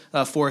Pilate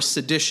for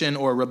sedition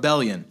or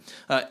rebellion.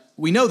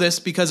 We know this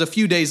because a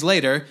few days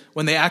later,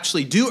 when they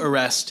actually do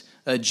arrest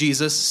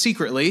Jesus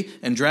secretly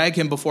and drag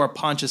him before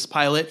Pontius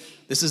Pilate,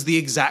 this is the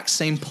exact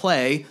same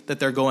play that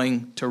they're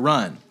going to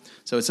run.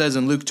 So it says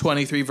in Luke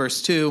 23,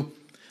 verse 2,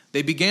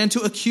 they began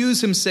to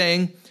accuse him,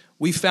 saying,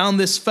 we found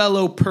this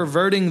fellow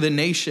perverting the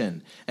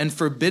nation and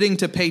forbidding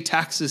to pay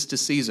taxes to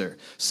Caesar,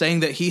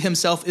 saying that he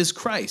himself is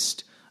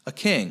Christ, a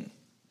king.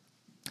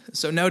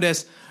 So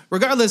notice,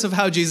 regardless of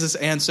how Jesus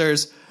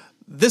answers,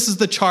 this is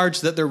the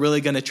charge that they're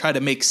really going to try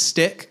to make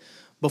stick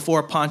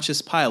before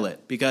Pontius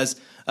Pilate, because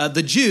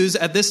the Jews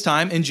at this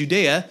time in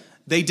Judea,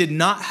 they did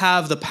not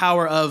have the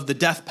power of the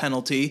death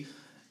penalty,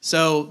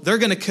 so they're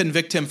going to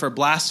convict him for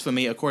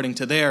blasphemy according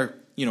to their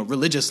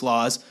religious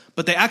laws,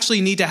 but they actually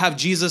need to have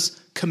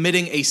Jesus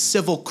committing a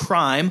civil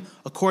crime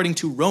according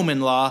to Roman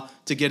law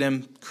to get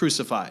him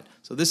crucified.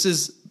 So this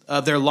is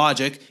their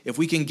logic. If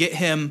we can get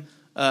him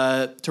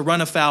to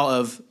run afoul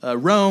of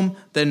Rome,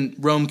 then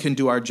Rome can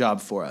do our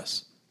job for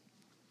us.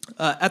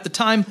 At the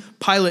time,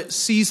 Pilate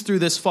sees through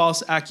this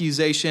false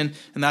accusation,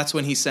 and that's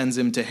when he sends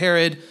him to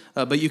Herod.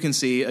 But you can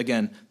see,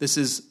 again, this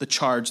is the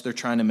charge they're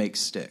trying to make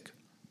stick.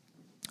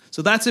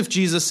 So that's if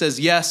Jesus says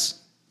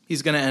yes,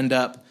 he's going to end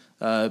up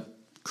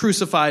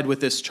crucified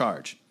with this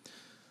charge.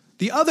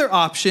 The other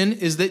option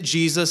is that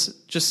Jesus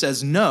just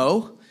says,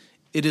 no,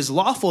 it is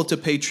lawful to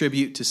pay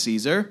tribute to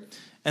Caesar.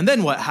 And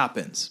then what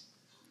happens?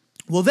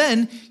 Well,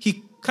 then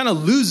he kind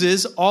of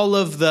loses all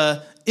of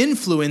the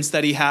influence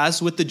that he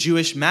has with the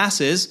Jewish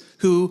masses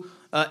who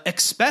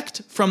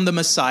expect from the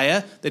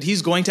Messiah that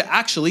he's going to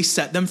actually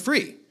set them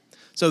free.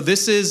 So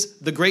this is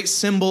the great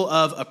symbol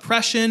of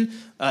oppression.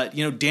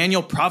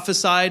 Daniel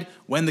prophesied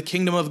when the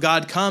kingdom of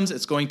God comes,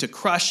 it's going to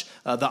crush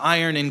the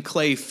iron and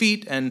clay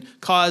feet and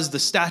cause the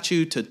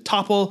statue to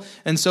topple.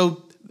 And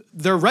so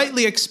they're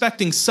rightly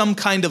expecting some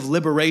kind of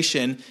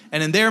liberation.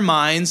 And in their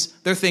minds,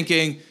 they're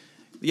thinking,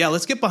 yeah,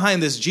 let's get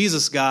behind this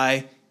Jesus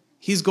guy.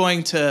 He's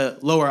going to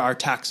lower our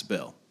tax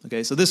bill.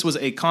 Okay, so this was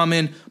a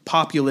common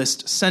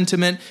populist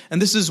sentiment,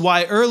 and this is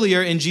why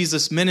earlier in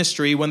Jesus'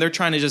 ministry, when they're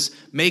trying to just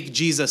make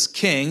Jesus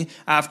king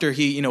after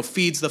he,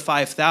 feeds the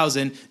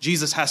 5,000,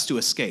 Jesus has to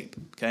escape.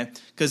 Okay,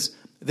 because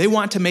they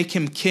want to make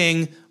him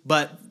king,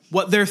 but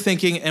what they're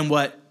thinking and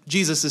what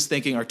Jesus is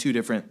thinking are two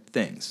different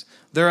things.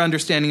 Their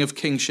understanding of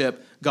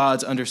kingship,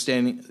 God's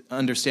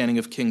understanding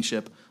of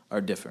kingship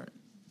are different.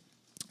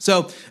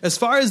 So, as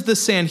far as the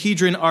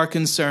Sanhedrin are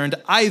concerned,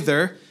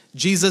 either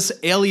Jesus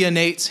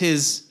alienates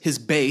his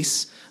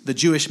base, the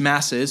Jewish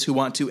masses who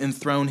want to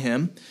enthrone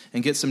him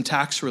and get some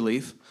tax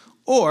relief,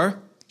 or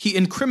he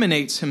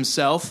incriminates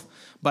himself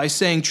by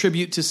saying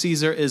tribute to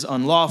Caesar is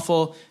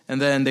unlawful, and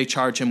then they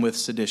charge him with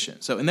sedition.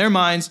 So in their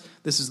minds,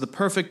 this is the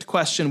perfect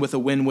question with a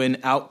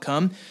win-win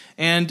outcome.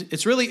 And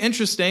it's really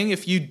interesting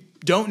if you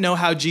don't know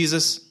how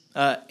Jesus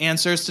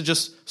answers to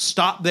just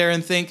stop there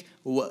and think,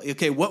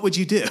 what would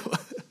you do?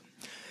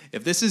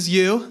 If this is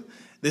you,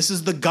 this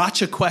is the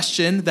gotcha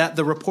question that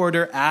the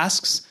reporter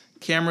asks,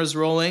 cameras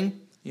rolling,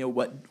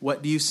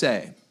 what do you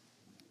say?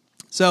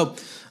 So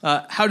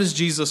how does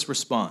Jesus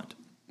respond?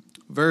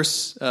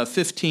 Verse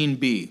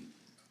 15b,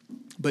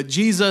 but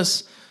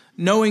Jesus,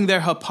 knowing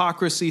their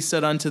hypocrisy,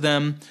 said unto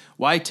them,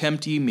 why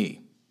tempt ye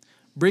me?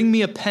 Bring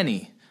me a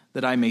penny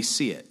that I may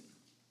see it.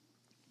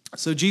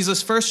 So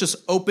Jesus first just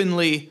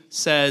openly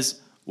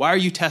says, why are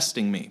you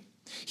testing me?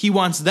 He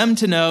wants them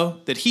to know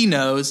that he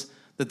knows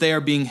that they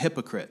are being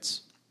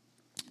hypocrites.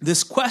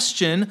 This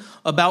question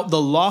about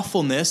the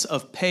lawfulness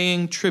of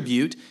paying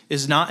tribute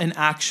is not an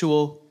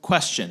actual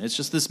question. It's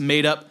just this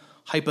made-up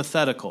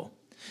hypothetical.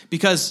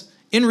 Because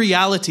in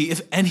reality,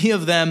 if any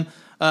of them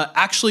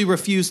actually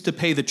refused to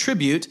pay the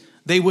tribute,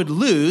 they would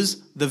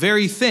lose the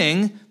very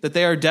thing that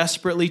they are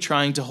desperately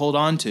trying to hold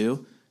on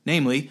to,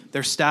 namely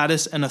their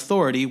status and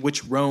authority,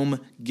 which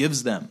Rome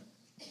gives them.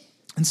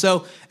 And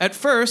so, at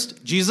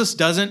first, Jesus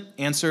doesn't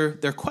answer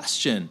their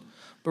question,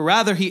 but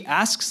rather he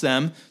asks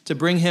them to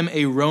bring him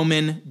a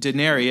Roman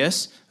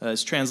denarius.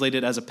 It's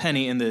translated as a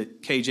penny in the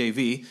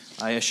KJV.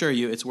 I assure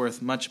you it's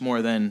worth much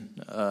more than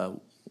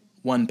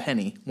 1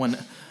 penny, one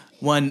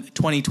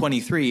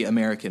 2023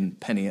 American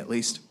penny at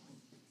least.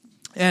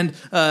 And,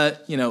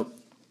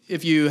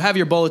 if you have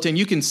your bulletin,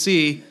 you can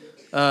see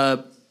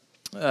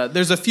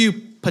there's a few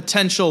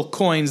potential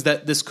coins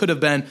that this could have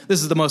been.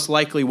 This is the most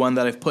likely one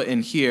that I've put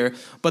in here,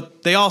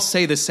 but they all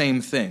say the same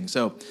thing.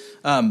 So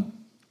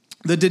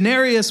the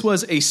denarius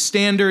was a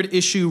standard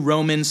issue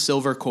Roman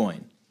silver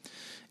coin,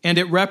 and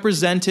it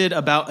represented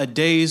about a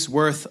day's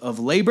worth of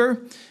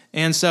labor.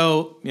 And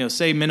so,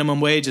 say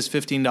minimum wage is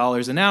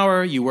 $15 an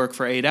hour. You work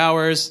for 8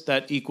 hours.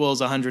 That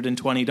equals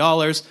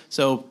 $120.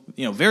 So,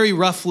 very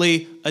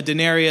roughly, a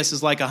denarius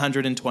is like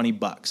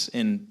 $120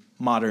 in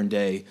modern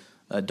day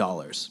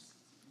dollars.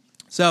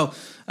 So,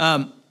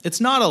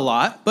 it's not a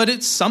lot, but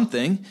it's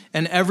something.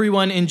 And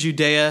everyone in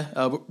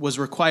Judea was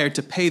required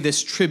to pay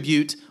this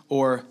tribute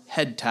or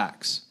head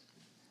tax.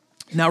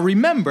 Now,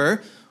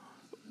 remember,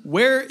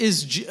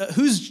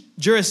 whose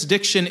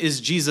jurisdiction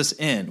is Jesus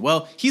in?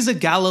 Well, he's a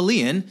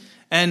Galilean,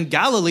 and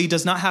Galilee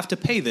does not have to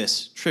pay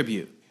this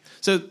tribute.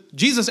 So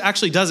Jesus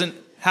actually doesn't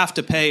have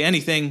to pay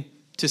anything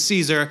to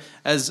Caesar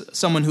as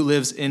someone who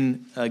lives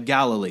in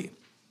Galilee.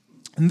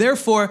 And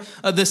therefore,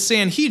 the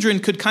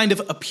Sanhedrin could kind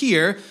of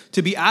appear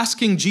to be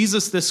asking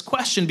Jesus this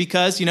question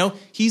because,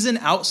 he's an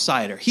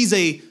outsider. He's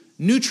a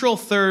neutral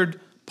third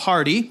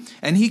party,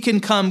 and he can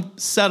come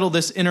settle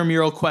this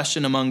intramural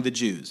question among the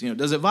Jews.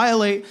 Does it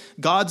violate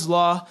God's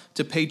law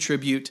to pay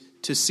tribute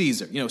to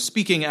Caesar?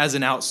 Speaking as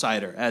an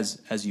outsider,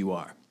 as you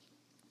are.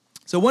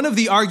 So one of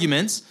the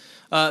arguments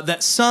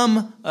that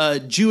some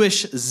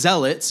Jewish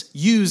zealots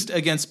used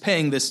against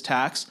paying this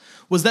tax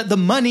was that the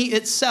money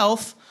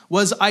itself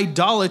was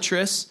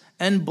idolatrous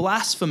and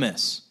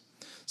blasphemous.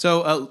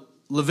 So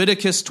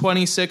Leviticus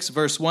 26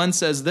 verse 1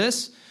 says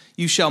this,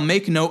 you shall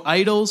make no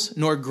idols,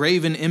 nor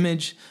graven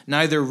image,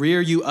 neither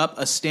rear you up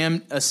a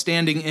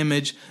standing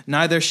image,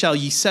 neither shall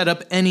ye set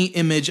up any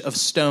image of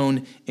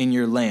stone in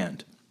your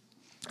land.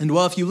 And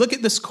if you look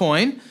at this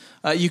coin,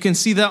 you can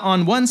see that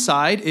on one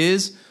side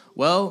is,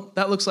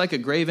 that looks like a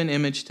graven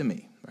image to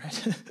me,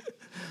 right?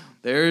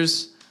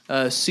 There's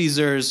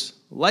Caesar's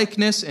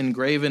likeness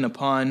engraven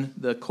upon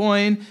the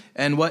coin,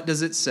 and what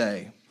does it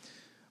say?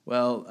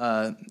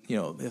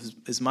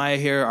 Is Maya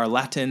here, our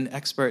Latin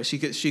expert?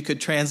 She could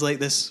translate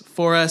this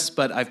for us,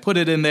 but I've put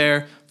it in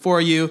there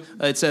for you.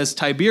 It says,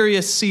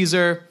 Tiberius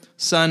Caesar,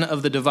 son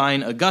of the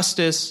divine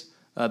Augustus.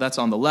 That's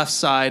on the left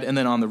side. And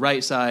then on the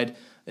right side,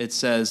 it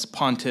says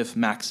Pontiff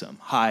Maxim,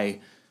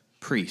 high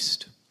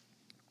priest.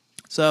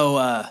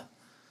 So,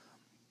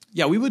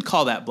 we would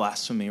call that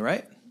blasphemy,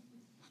 right?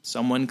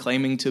 Someone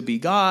claiming to be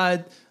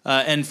God.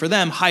 And for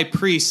them, high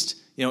priest,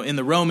 in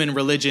the Roman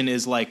religion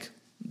is like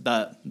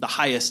the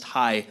highest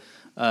high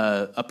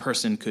a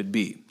person could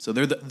be. So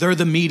they're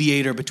the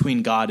mediator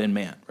between God and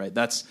man, right?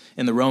 That's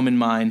in the Roman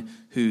mind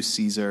who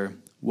Caesar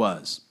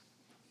was.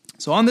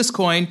 So on this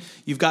coin,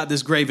 you've got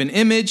this graven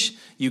image.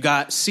 You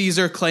got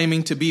Caesar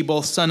claiming to be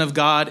both son of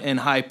God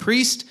and high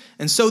priest.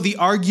 And so the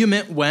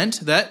argument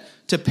went that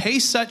to pay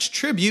such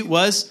tribute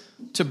was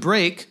to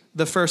break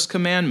the first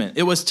commandment.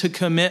 It was to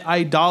commit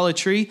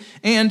idolatry,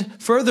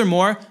 and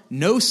furthermore,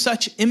 no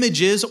such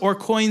images or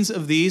coins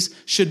of these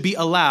should be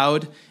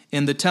allowed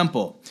in the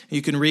temple.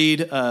 You can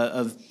read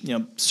of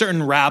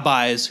certain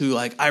rabbis who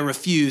I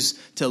refuse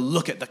to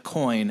look at the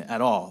coin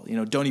at all.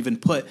 Don't even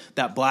put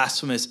that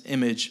blasphemous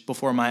image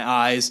before my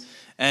eyes.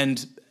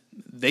 And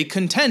they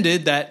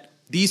contended that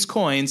these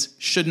coins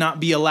should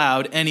not be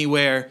allowed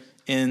anywhere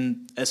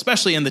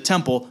especially in the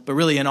temple, but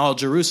really in all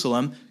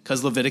Jerusalem,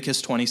 because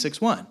Leviticus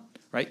 26:1.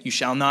 Right? You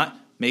shall not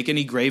make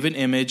any graven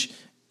image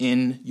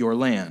in your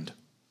land.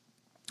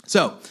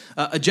 So,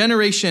 a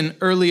generation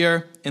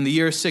earlier, in the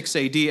year 6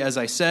 AD, as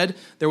I said,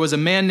 there was a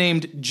man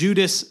named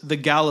Judas the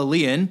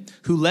Galilean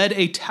who led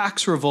a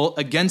tax revolt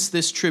against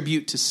this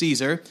tribute to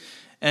Caesar.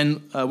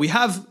 And we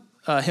have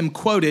him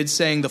quoted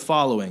saying the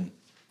following.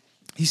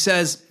 He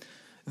says,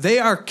 They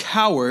are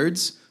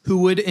cowards who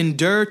would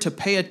endure to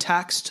pay a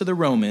tax to the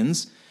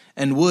Romans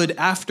and would,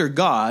 after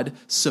God,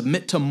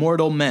 submit to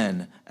mortal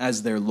men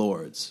as their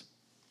lords.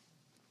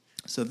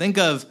 So think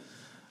of,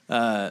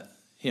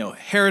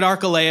 Herod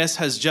Archelaus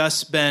has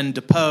just been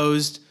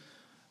deposed.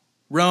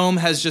 Rome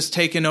has just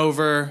taken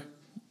over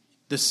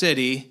the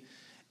city,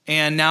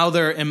 and now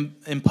they're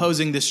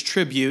imposing this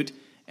tribute,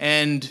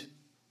 and,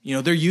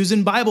 they're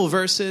using Bible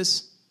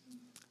verses.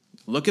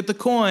 Look at the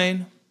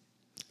coin,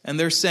 and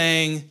they're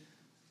saying,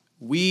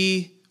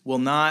 we will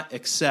not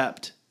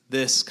accept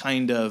this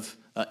kind of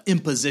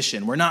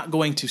imposition. We're not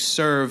going to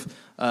serve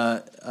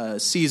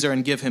Caesar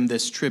and give him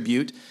this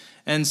tribute.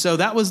 And so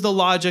that was the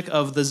logic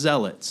of the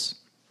Zealots.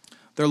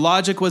 Their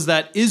logic was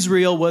that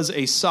Israel was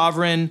a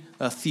sovereign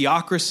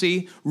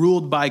theocracy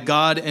ruled by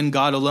God and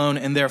God alone,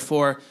 and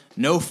therefore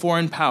no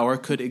foreign power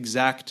could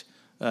exact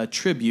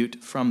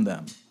tribute from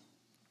them.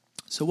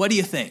 So what do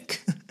you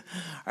think?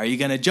 Are you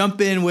going to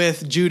jump in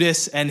with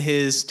Judas and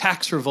his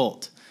tax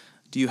revolt?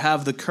 Do you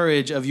have the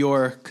courage of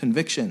your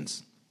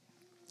convictions?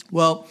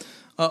 Well,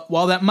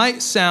 while that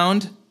might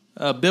sound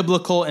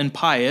biblical and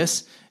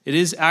pious, it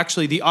is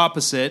actually the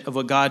opposite of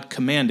what God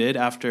commanded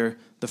after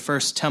the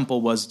first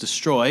temple was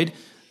destroyed.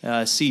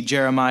 See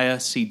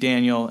Jeremiah, see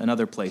Daniel, and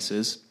other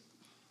places.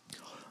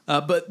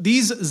 But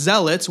these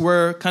zealots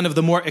were kind of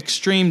the more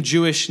extreme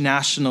Jewish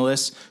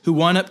nationalists who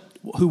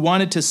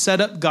wanted to set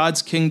up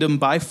God's kingdom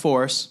by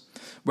force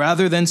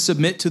rather than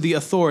submit to the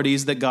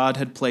authorities that God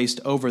had placed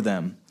over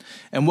them.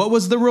 And what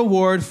was the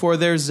reward for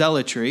their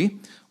zealotry?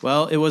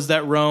 Well, it was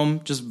that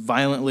Rome just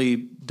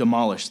violently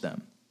demolished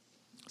them.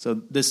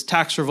 So this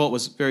tax revolt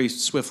was very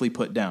swiftly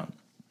put down.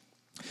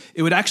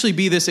 It would actually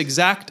be this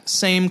exact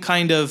same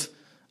kind of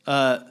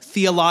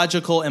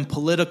theological and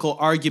political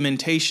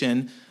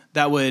argumentation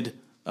that would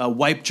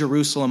wipe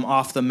Jerusalem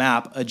off the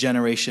map a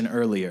generation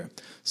earlier.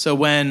 So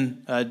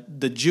when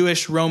the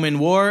Jewish-Roman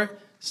War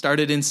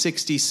started in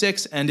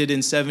 66, ended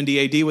in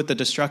 70 AD with the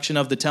destruction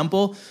of the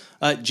temple,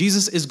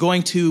 Jesus is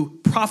going to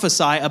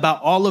prophesy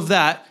about all of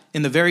that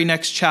in the very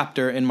next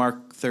chapter in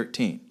Mark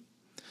 13.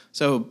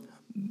 So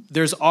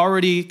there's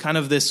already kind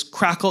of this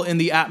crackle in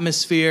the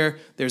atmosphere.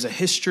 There's a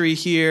history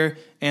here,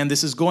 and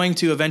this is going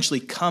to eventually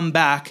come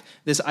back,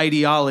 this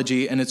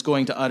ideology, and it's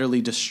going to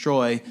utterly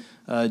destroy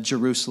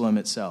Jerusalem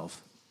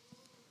itself.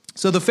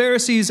 So the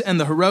Pharisees and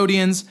the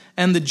Herodians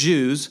and the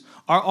Jews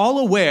are all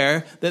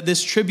aware that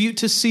this tribute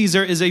to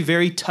Caesar is a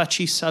very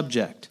touchy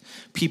subject.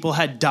 People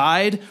had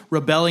died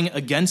rebelling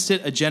against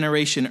it a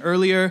generation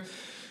earlier,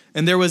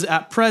 and there was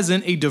at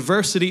present a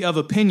diversity of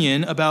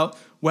opinion about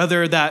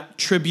whether that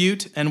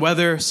tribute and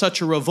whether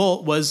such a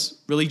revolt was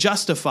really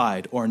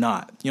justified or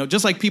not.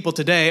 Just like people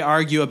today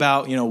argue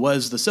about,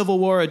 was the Civil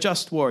War a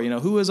just war?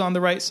 Who was on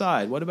the right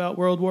side? What about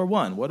World War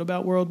I? What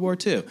about World War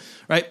II?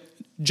 Right?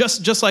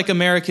 Just like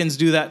Americans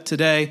do that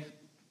today,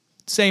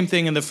 same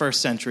thing in the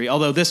first century,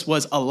 although this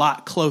was a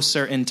lot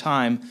closer in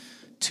time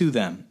to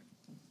them.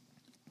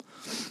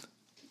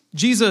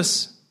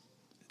 Jesus,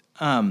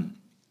 of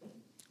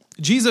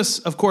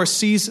course,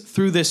 sees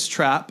through this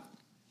trap,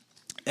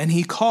 and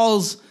he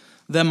calls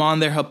them on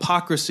their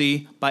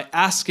hypocrisy by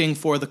asking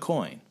for the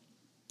coin.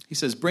 He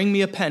says, "Bring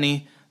me a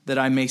penny that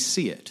I may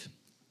see it."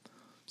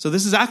 So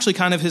this is actually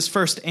kind of his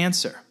first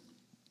answer.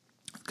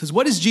 Because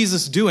what is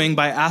Jesus doing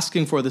by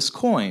asking for this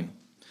coin?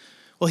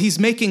 Well, he's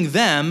making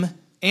them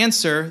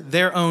answer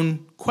their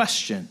own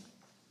question.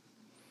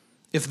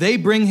 If they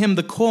bring him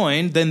the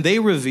coin, then they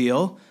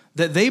reveal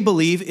that they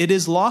believe it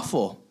is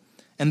lawful,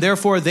 and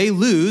therefore they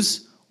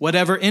lose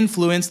whatever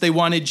influence they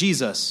wanted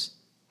Jesus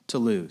to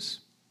lose.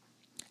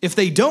 If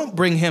they don't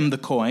bring him the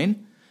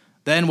coin,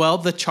 then,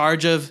 the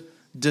charge of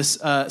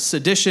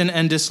sedition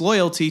and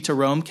disloyalty to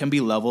Rome can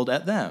be leveled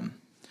at them.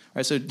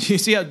 Right, so do you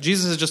see how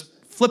Jesus has just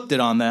flipped it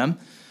on them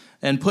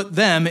and put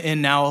them in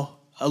now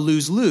a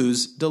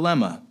lose-lose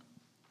dilemma?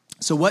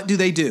 So what do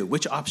they do?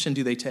 Which option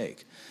do they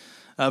take?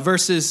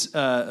 Verse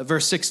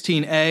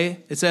 16a,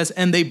 it says,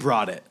 "And they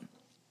brought it."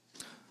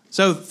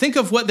 So think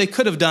of what they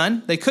could have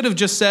done. They could have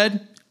just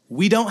said,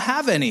 "We don't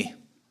have any.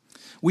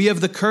 We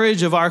have the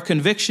courage of our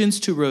convictions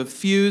to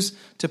refuse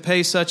to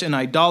pay such an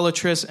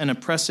idolatrous and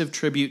oppressive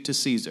tribute to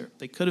Caesar."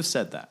 They could have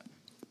said that.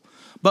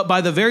 But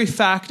by the very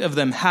fact of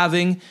them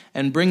having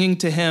and bringing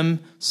to him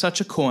such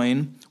a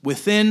coin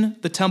within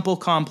the temple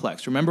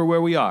complex, remember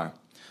where we are,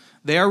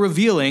 they are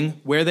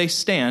revealing where they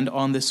stand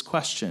on this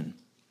question.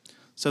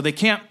 So they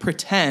can't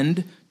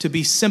pretend to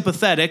be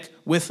sympathetic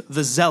with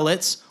the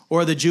zealots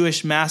or the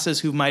Jewish masses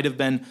who might have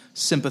been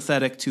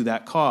sympathetic to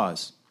that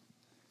cause.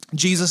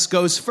 Jesus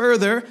goes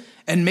further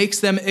and makes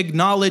them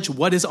acknowledge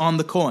what is on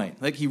the coin.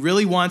 Like he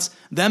really wants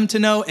them to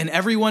know and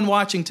everyone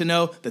watching to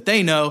know that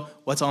they know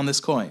what's on this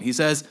coin. He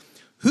says,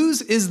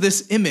 "Whose is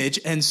this image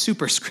and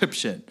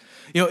superscription?"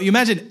 You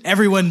imagine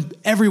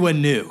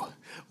everyone knew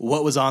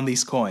what was on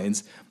these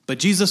coins, but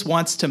Jesus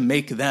wants to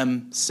make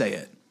them say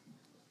it.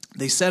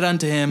 They said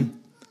unto him,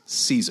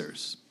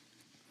 "Caesar's."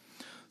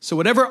 So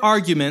whatever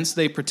arguments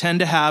they pretend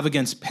to have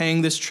against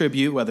paying this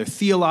tribute, whether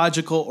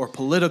theological or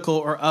political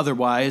or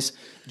otherwise,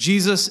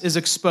 Jesus is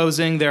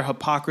exposing their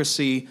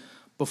hypocrisy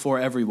before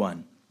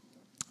everyone.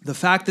 The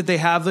fact that they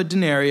have a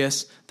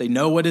denarius, they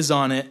know what is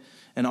on it,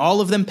 and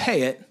all of them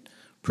pay it,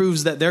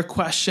 proves that their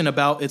question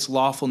about its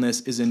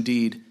lawfulness is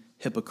indeed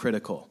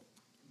hypocritical.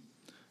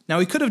 Now,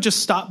 he could have just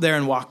stopped there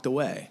and walked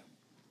away.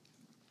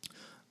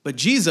 But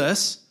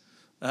Jesus,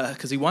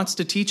 because he wants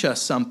to teach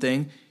us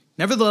something,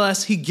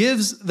 nevertheless, he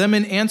gives them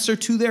an answer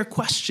to their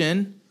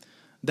question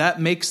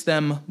that makes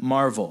them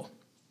marvel.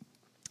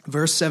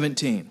 Verse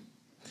 17,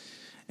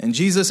 and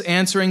Jesus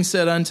answering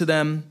said unto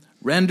them,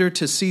 render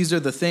to Caesar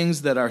the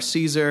things that are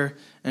Caesar,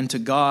 and to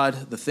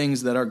God the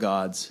things that are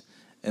God's.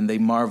 And they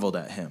marveled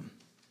at him.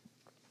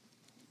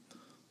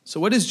 So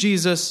what is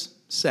Jesus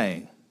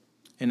saying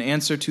in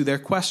answer to their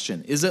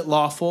question? Is it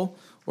lawful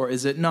or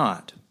is it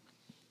not?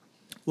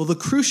 Well, the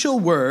crucial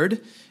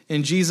word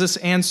in Jesus'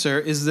 answer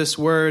is this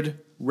word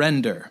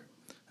render.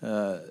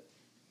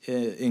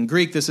 In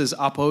Greek, this is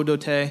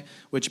apodote,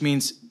 which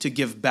means to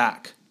give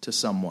back to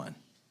someone.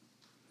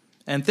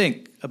 And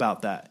think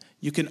about that.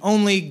 You can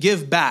only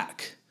give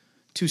back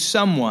to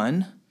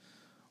someone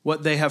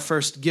what they have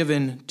first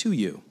given to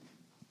you.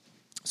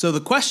 So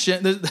the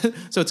question,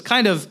 so it's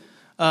kind of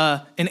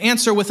an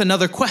answer with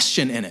another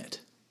question in it.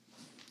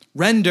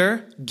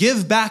 Render,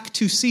 give back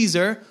to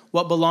Caesar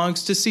what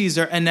belongs to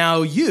Caesar, and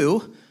now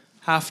you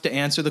have to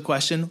answer the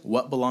question,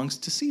 what belongs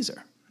to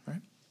Caesar?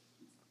 Right?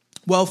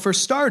 Well, for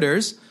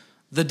starters,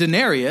 the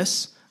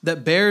denarius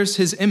that bears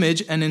his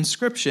image and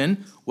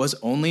inscription was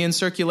only in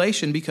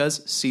circulation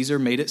because Caesar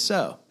made it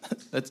so.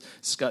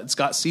 It's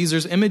got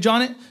Caesar's image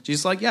on it.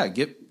 Jesus is like, yeah,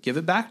 give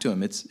it back to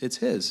him. It's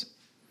his.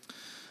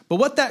 But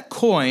what that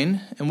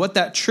coin and what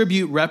that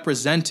tribute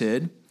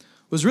represented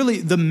was really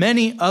the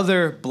many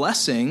other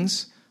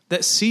blessings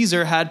that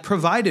Caesar had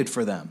provided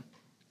for them,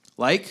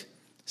 like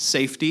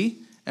safety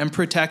and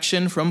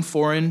protection from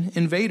foreign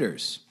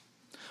invaders.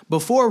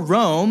 Before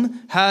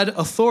Rome had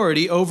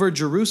authority over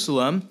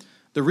Jerusalem,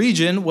 the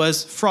region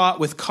was fraught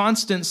with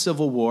constant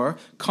civil war,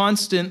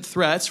 constant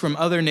threats from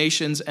other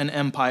nations and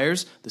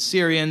empires, the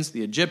Syrians,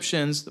 the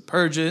Egyptians, the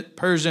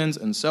Persians,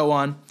 and so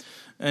on.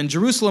 And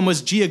Jerusalem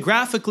was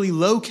geographically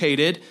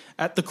located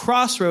at the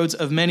crossroads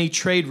of many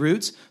trade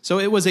routes, so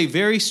it was a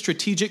very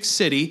strategic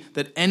city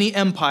that any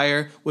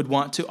empire would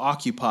want to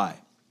occupy.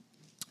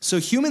 So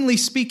humanly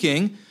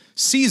speaking,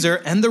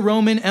 Caesar and the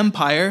Roman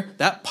Empire,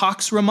 that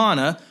Pax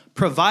Romana,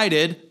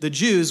 provided the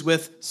Jews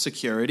with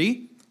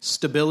security,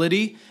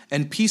 stability,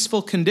 and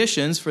peaceful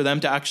conditions for them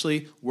to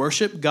actually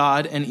worship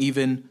God and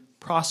even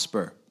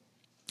prosper.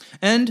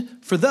 And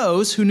for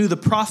those who knew the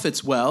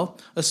prophets well,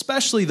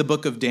 especially the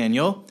book of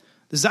Daniel,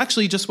 this is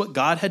actually just what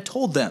God had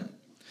told them.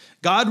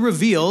 God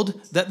revealed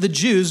that the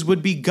Jews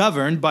would be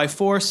governed by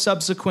 4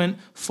 subsequent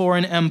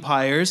foreign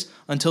empires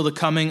until the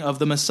coming of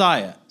the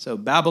Messiah. So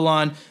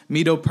Babylon,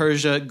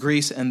 Medo-Persia,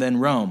 Greece, and then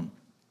Rome.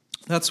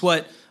 That's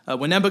what,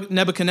 when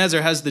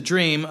Nebuchadnezzar has the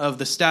dream of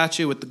the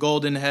statue with the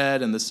golden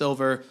head and the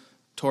silver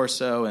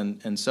torso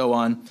and so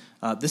on,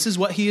 this is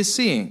what he is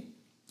seeing.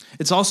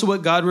 It's also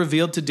what God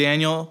revealed to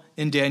Daniel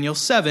in Daniel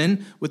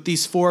 7 with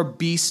these 4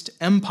 beast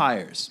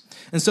empires.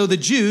 And so the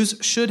Jews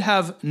should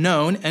have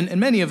known, and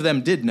many of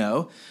them did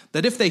know,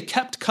 that if they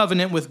kept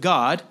covenant with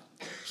God,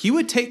 he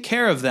would take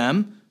care of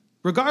them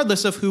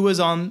regardless of who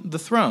was on the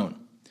throne.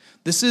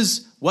 This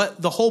is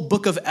what the whole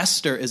book of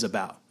Esther is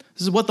about.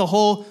 This is what the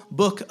whole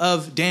book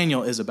of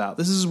Daniel is about.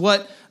 This is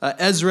what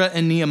Ezra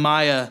and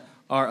Nehemiah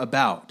are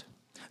about.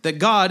 That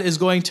God is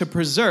going to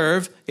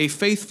preserve a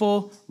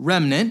faithful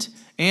remnant.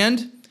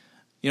 And,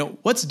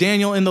 what's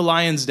Daniel in the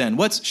lion's den?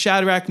 What's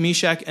Shadrach,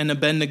 Meshach, and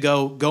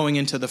Abednego going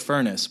into the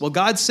furnace? Well,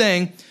 God's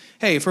saying,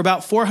 hey, for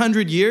about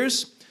 400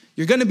 years,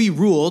 you're going to be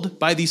ruled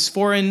by these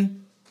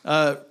foreign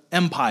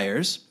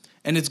empires,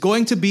 and it's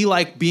going to be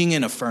like being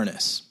in a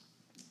furnace.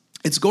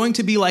 It's going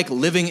to be like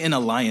living in a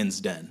lion's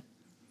den.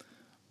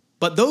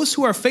 But those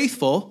who are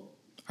faithful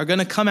are going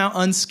to come out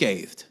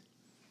unscathed.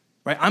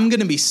 Right? I'm going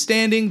to be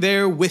standing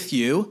there with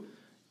you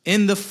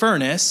in the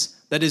furnace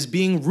that is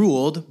being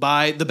ruled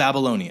by the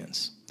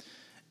Babylonians.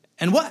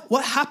 And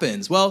what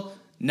happens? Well,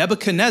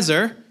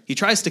 Nebuchadnezzar, he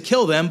tries to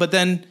kill them, but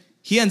then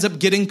he ends up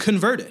getting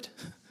converted.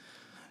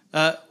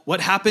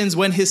 What happens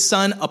when his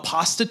son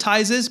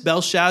apostatizes,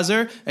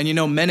 Belshazzar, and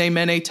Mene,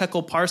 Mene,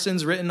 Tekel,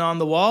 Parsons written on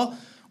the wall?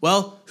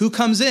 Well, who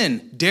comes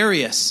in?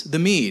 Darius the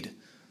Mede.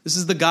 This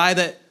is the guy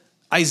that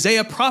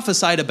Isaiah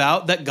prophesied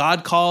about that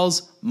God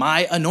calls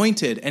my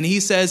anointed. And he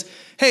says,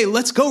 hey,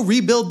 let's go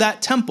rebuild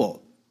that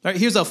temple. All right,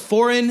 here's a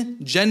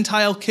foreign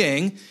Gentile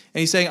king, and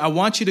he's saying, I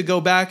want you to go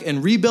back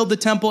and rebuild the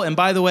temple. And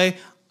by the way,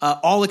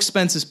 all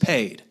expenses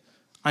paid.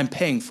 I'm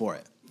paying for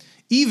it.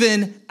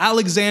 Even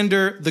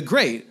Alexander the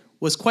Great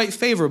was quite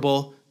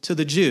favorable to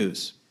the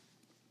Jews.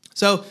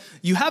 So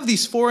you have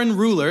these foreign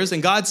rulers,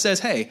 and God says,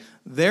 hey,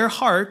 their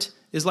heart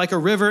is like a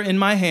river in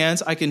my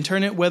hands. I can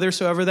turn it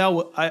whithersoever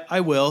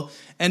I will.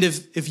 And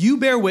if you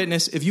bear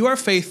witness, if you are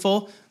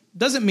faithful,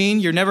 doesn't mean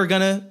you're never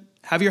going to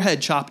have your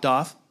head chopped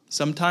off.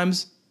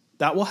 Sometimes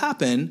that will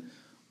happen.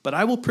 but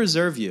I will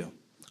preserve you.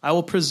 I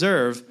will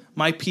preserve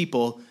my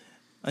people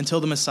until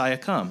the Messiah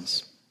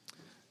comes.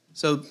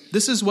 So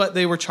this is what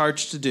they were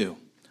charged to do.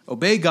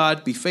 Obey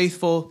God, be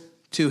faithful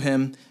to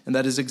him, and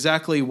that is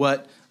exactly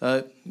what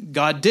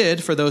God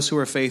did for those who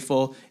were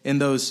faithful in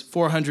those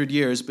 400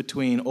 years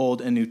between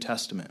Old and New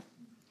Testament.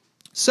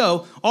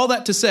 So, all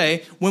that to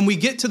say, when we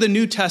get to the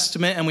New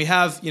Testament and we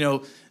have,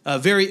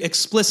 very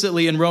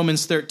explicitly in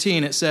Romans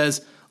 13, it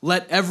says,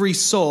 "Let every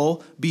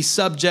soul be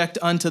subject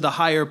unto the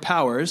higher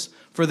powers,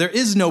 for there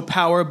is no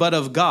power but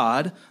of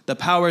God. The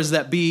powers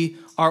that be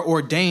are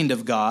ordained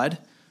of God."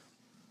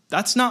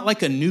 That's not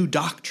like a new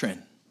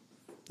doctrine.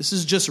 This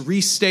is just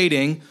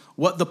restating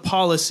what the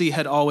policy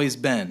had always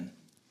been.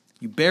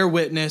 You bear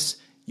witness,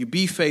 you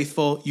be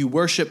faithful, you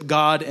worship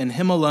God and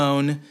him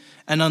alone,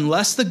 and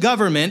unless the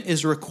government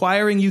is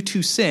requiring you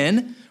to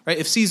sin, right?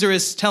 If Caesar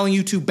is telling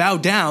you to bow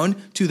down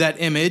to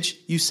that image,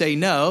 you say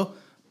no.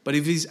 But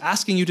if he's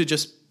asking you to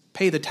just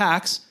pay the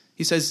tax,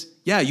 he says,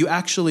 yeah, you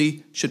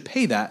actually should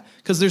pay that,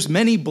 because there's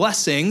many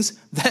blessings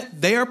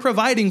that they are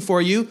providing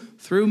for you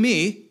through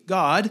me,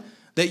 God,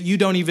 that you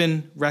don't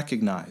even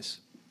recognize.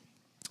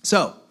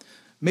 So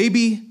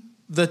maybe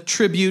the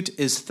tribute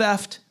is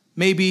theft.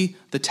 Maybe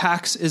the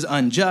tax is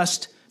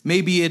unjust.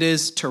 Maybe it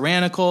is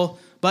tyrannical,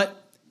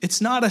 but it's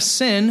not a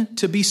sin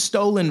to be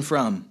stolen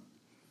from.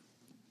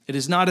 It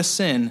is not a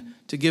sin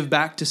to give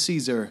back to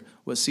Caesar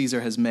what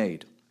Caesar has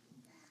made.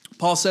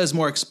 Paul says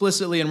more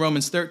explicitly in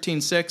Romans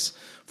 13:6,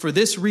 "For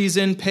this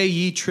reason pay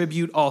ye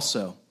tribute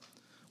also."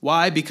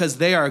 Why? Because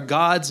they are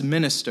God's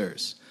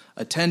ministers,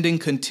 attending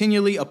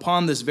continually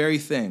upon this very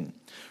thing.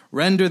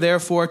 "Render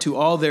therefore to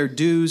all their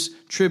dues,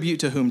 tribute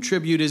to whom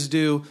tribute is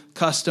due,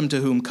 custom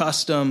to whom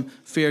custom,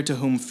 fear to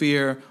whom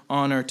fear,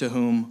 honor to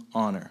whom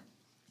honor."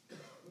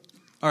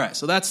 All right,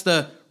 so that's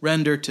the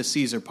render to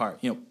Caesar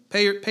part.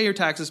 Pay your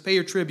taxes, pay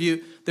your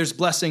tribute. There's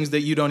blessings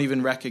that you don't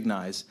even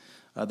recognize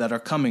that are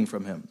coming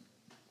from him.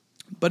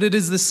 But it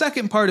is the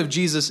second part of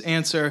Jesus'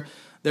 answer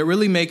that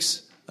really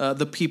makes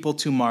the people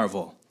to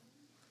marvel.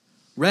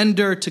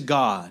 Render to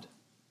God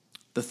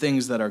the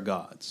things that are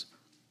God's.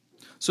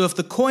 So if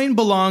the coin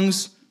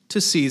belongs to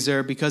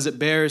Caesar because it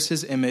bears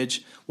his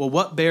image, well,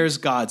 what bears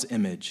God's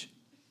image?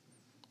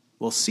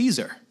 Well,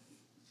 Caesar,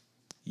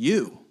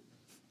 you,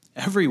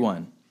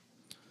 everyone.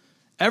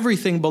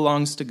 Everything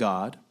belongs to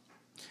God,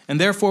 and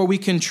therefore we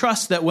can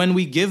trust that when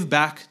we give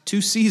back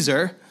to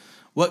Caesar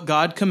what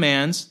God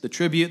commands, the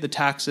tribute, the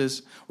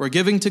taxes, we're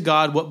giving to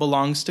God what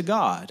belongs to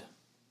God.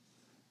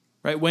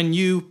 Right? When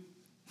you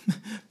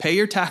pay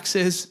your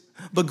taxes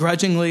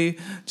begrudgingly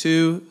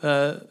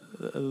to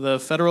the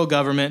federal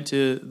government,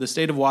 to the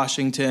state of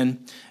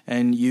Washington,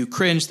 and you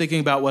cringe thinking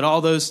about what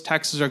all those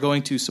taxes are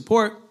going to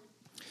support,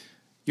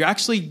 you're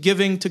actually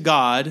giving to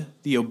God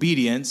the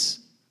obedience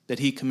that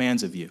he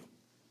commands of you.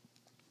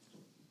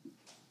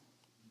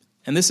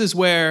 And this is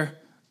where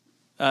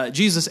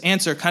Jesus'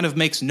 answer kind of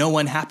makes no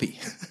one happy.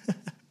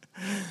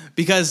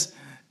 Because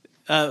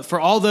for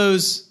all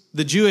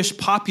the Jewish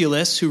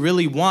populace who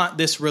really want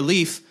this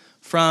relief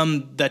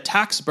from the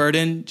tax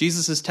burden,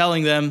 Jesus is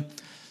telling them,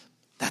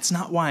 that's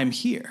not why I'm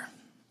here.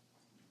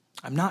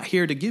 I'm not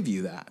here to give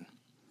you that.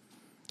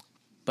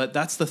 But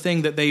that's the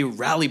thing that they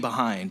rally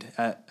behind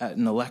at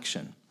an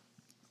election.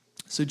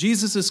 So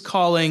Jesus is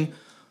calling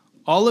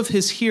all of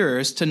his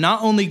hearers to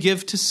not only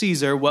give to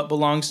Caesar what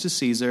belongs to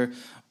Caesar,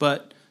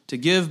 but to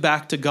give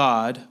back to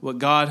God what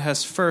God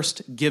has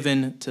first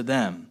given to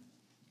them.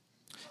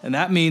 And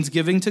that means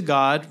giving to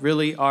God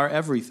really our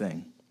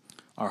everything.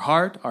 Our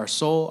heart, our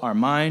soul, our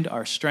mind,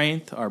 our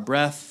strength, our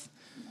breath,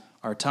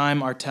 our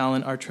time, our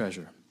talent, our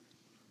treasure.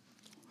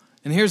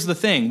 And here's the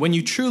thing. When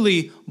you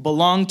truly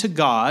belong to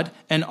God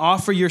and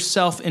offer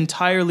yourself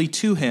entirely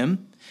to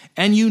him,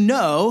 and you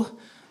know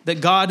that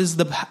God is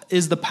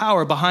the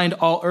power behind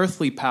all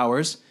earthly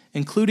powers,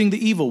 including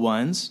the evil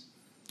ones,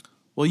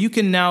 well, you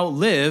can now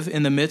live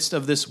in the midst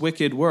of this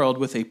wicked world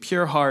with a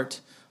pure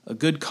heart, a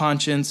good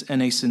conscience,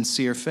 and a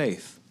sincere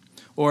faith.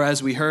 Or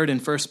as we heard in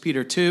 1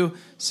 Peter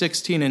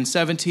 2:16 and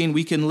 17,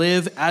 we can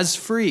live as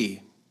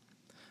free,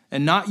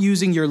 and not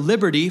using your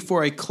liberty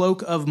for a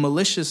cloak of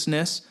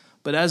maliciousness,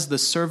 but as the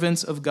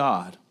servants of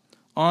God.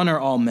 Honor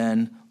all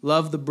men,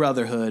 love the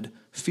brotherhood,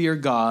 fear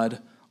God,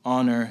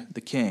 honor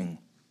the king.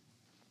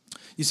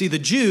 You see, the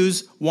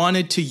Jews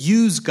wanted to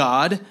use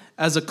God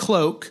as a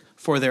cloak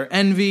for their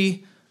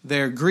envy,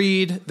 their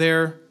greed,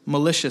 their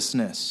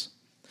maliciousness.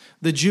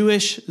 The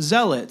Jewish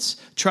zealots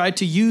tried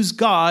to use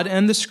God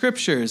and the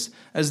scriptures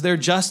as their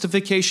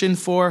justification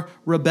for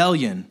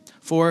rebellion,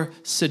 for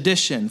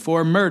sedition,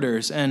 for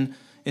murders, and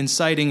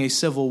inciting a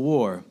civil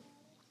war.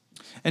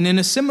 And in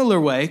a similar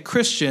way,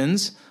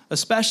 Christians,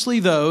 especially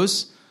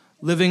those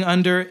living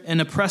under an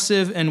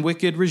oppressive and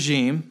wicked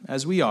regime,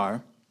 as we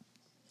are,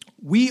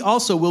 we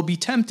also will be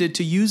tempted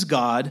to use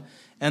God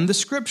and the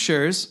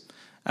scriptures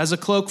as a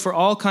cloak for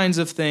all kinds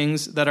of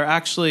things that are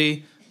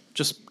actually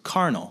just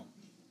carnal,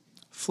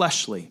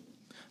 fleshly,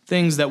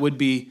 things that would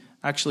be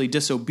actually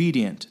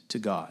disobedient to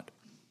God.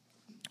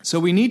 So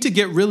we need to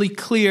get really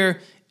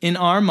clear in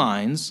our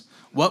minds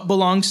what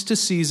belongs to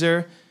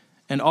Caesar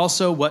and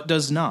also what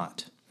does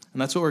not.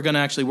 And that's what we're going to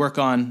actually work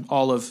on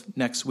all of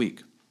next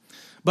week.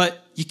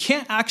 But you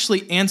can't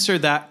actually answer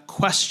that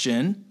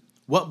question,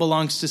 what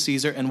belongs to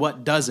Caesar and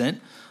what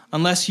doesn't,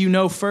 unless you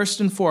know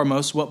first and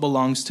foremost what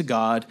belongs to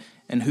God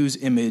and whose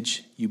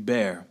image you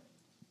bear.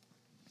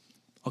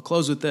 I'll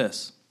close with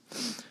this.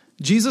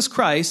 Jesus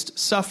Christ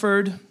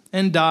suffered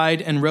and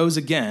died and rose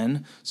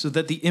again so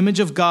that the image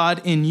of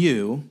God in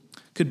you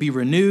could be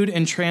renewed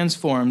and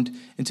transformed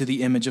into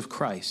the image of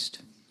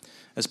Christ.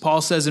 As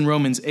Paul says in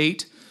Romans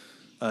 8,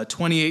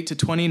 28 to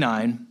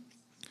 29,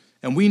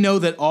 and we know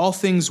that all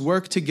things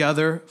work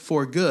together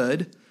for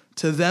good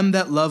to them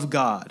that love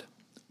God,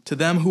 to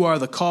them who are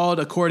the called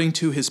according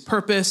to his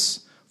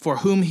purpose, for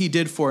whom he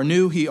did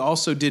foreknow, he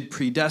also did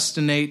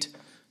predestinate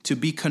to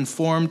be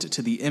conformed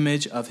to the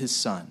image of his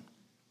Son.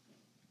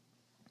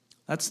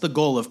 That's the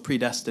goal of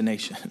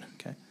predestination,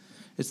 okay?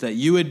 It's that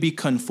you would be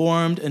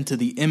conformed into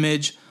the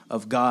image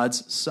of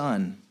God's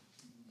Son.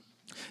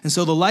 And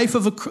so the life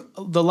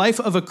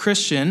of a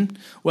Christian,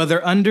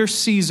 whether under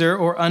Caesar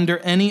or under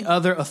any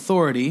other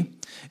authority,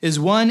 is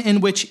one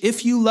in which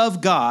if you love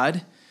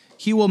God,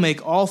 he will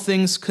make all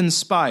things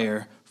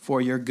conspire for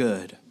your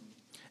good.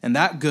 And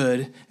that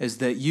good is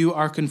that you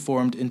are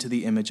conformed into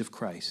the image of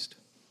Christ.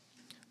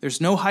 There's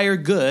no higher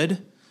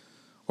good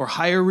or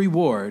higher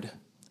reward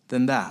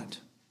than that.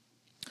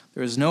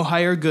 There is no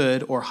higher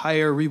good or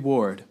higher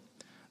reward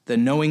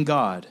than knowing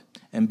God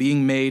and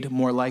being made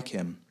more like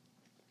him.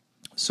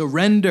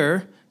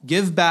 Surrender,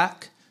 give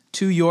back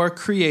to your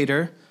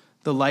Creator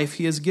the life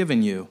he has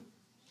given you.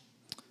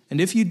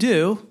 And if you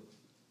do,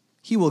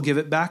 he will give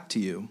it back to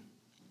you,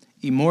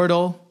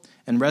 immortal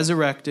and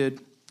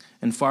resurrected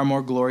and far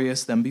more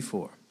glorious than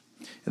before.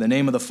 In the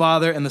name of the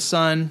Father and the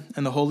Son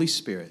and the Holy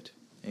Spirit,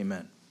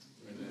 amen.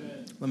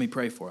 Amen. Let me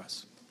pray for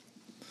us.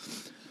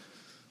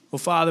 Well,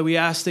 Father, we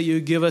ask that you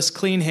give us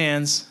clean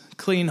hands,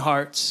 clean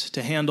hearts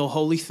to handle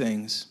holy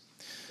things.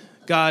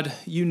 God,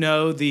 you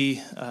know the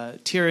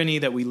tyranny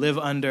that we live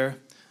under,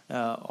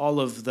 all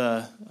of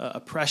the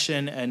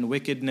oppression and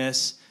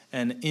wickedness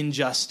and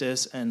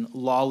injustice and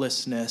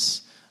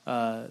lawlessness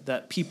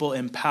that people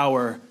in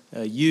power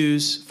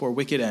use for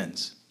wicked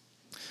ends.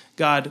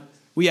 God,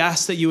 we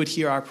ask that you would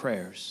hear our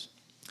prayers.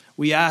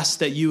 We ask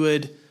that you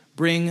would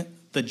bring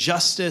the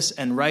justice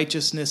and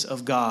righteousness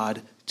of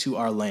God to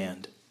our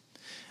land.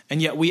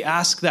 And yet we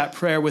ask that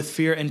prayer with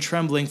fear and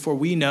trembling, for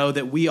we know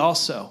that we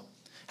also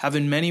have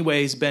in many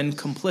ways been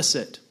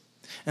complicit,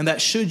 and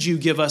that should you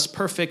give us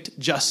perfect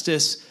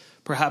justice,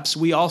 perhaps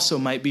we also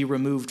might be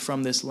removed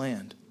from this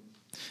land.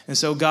 And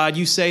so, God,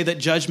 you say that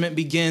judgment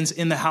begins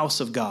in the house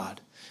of God.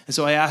 And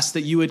so I ask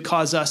that you would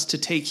cause us to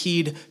take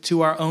heed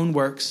to our own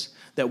works,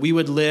 that we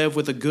would live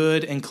with a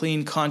good and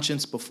clean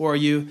conscience before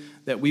you,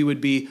 that we would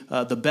be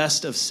the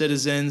best of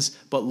citizens,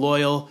 but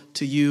loyal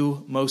to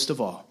you most of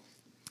all.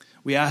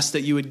 We ask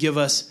that you would give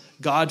us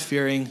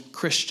God-fearing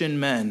Christian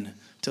men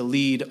to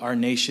lead our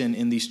nation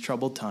in these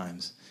troubled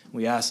times.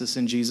 We ask this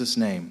in Jesus'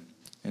 name,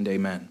 and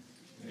amen.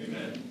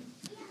 Amen.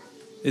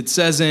 It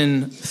says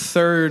in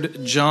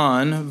 3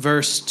 John,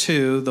 verse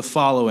 2, the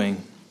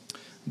following,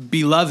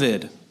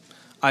 Beloved,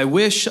 I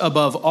wish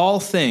above all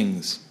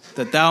things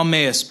that thou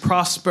mayest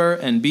prosper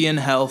and be in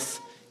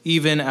health,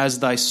 even as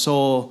thy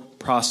soul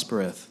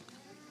prospereth.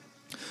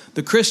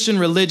 The Christian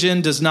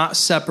religion does not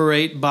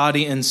separate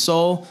body and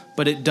soul,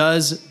 but it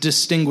does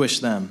distinguish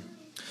them.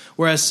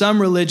 Whereas some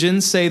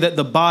religions say that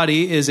the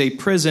body is a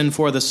prison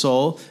for the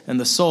soul and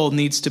the soul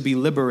needs to be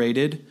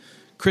liberated,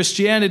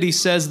 Christianity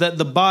says that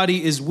the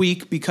body is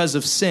weak because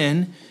of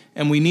sin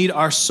and we need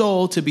our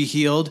soul to be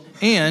healed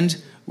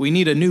and we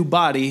need a new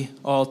body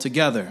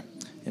altogether.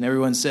 And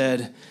everyone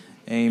said,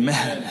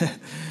 Amen.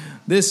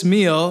 This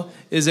meal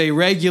is a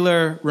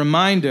regular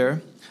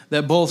reminder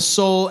that both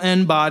soul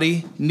and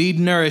body need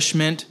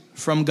nourishment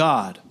from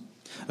God.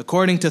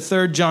 According to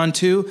 3 John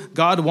 2,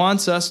 God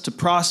wants us to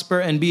prosper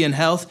and be in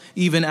health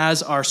even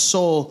as our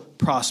soul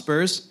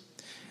prospers.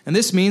 And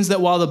this means that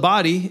while the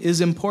body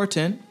is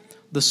important,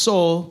 the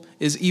soul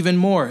is even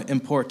more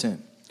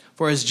important.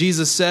 For as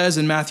Jesus says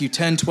in Matthew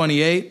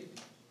 10:28,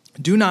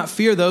 do not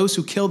fear those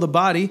who kill the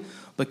body,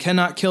 but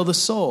cannot kill the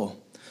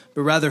soul,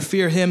 but rather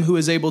fear him who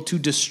is able to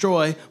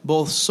destroy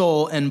both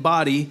soul and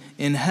body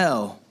in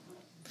hell.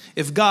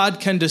 If God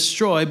can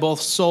destroy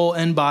both soul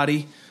and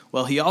body,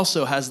 well, he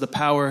also has the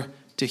power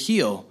to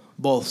heal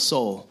both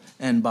soul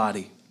and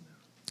body.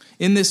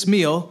 In this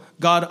meal,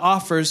 God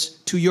offers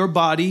to your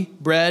body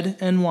bread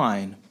and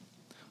wine,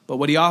 but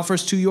what he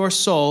offers to your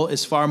soul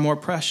is far more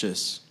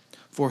precious.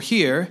 For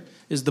here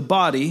is the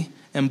body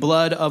and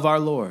blood of our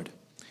Lord.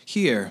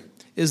 Here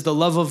is the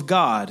love of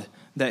God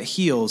that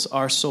heals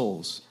our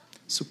souls.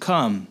 So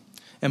come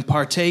and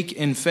partake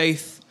in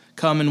faith.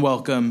 Come and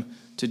welcome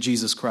to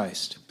Jesus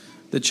Christ.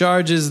 The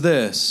charge is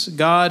this: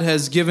 God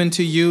has given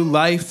to you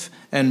life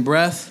and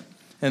breath,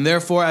 and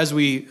therefore, as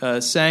we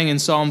sang in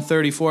Psalm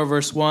 34,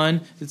 verse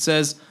 1, it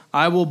says,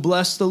 I will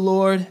bless the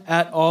Lord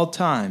at all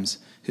times.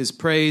 His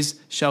praise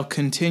shall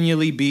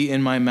continually be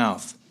in my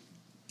mouth.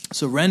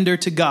 So render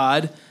to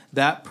God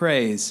that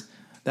praise,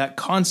 that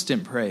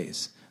constant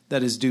praise,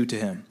 that is due to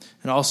him.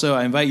 And also,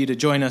 I invite you to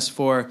join us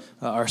for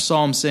our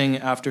psalm sing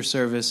after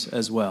service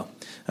as well.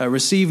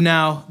 Receive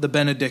now the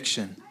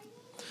benediction.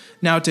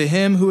 Now to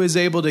him who is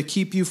able to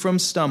keep you from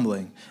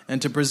stumbling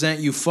and to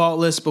present you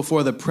faultless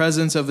before the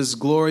presence of his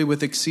glory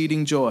with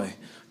exceeding joy,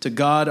 to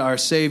God our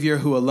Savior,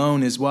 who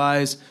alone is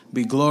wise,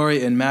 be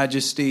glory and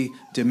majesty,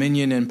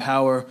 dominion and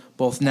power,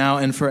 both now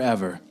and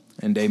forever.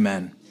 And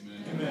amen.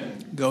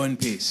 Amen. Go in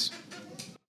peace.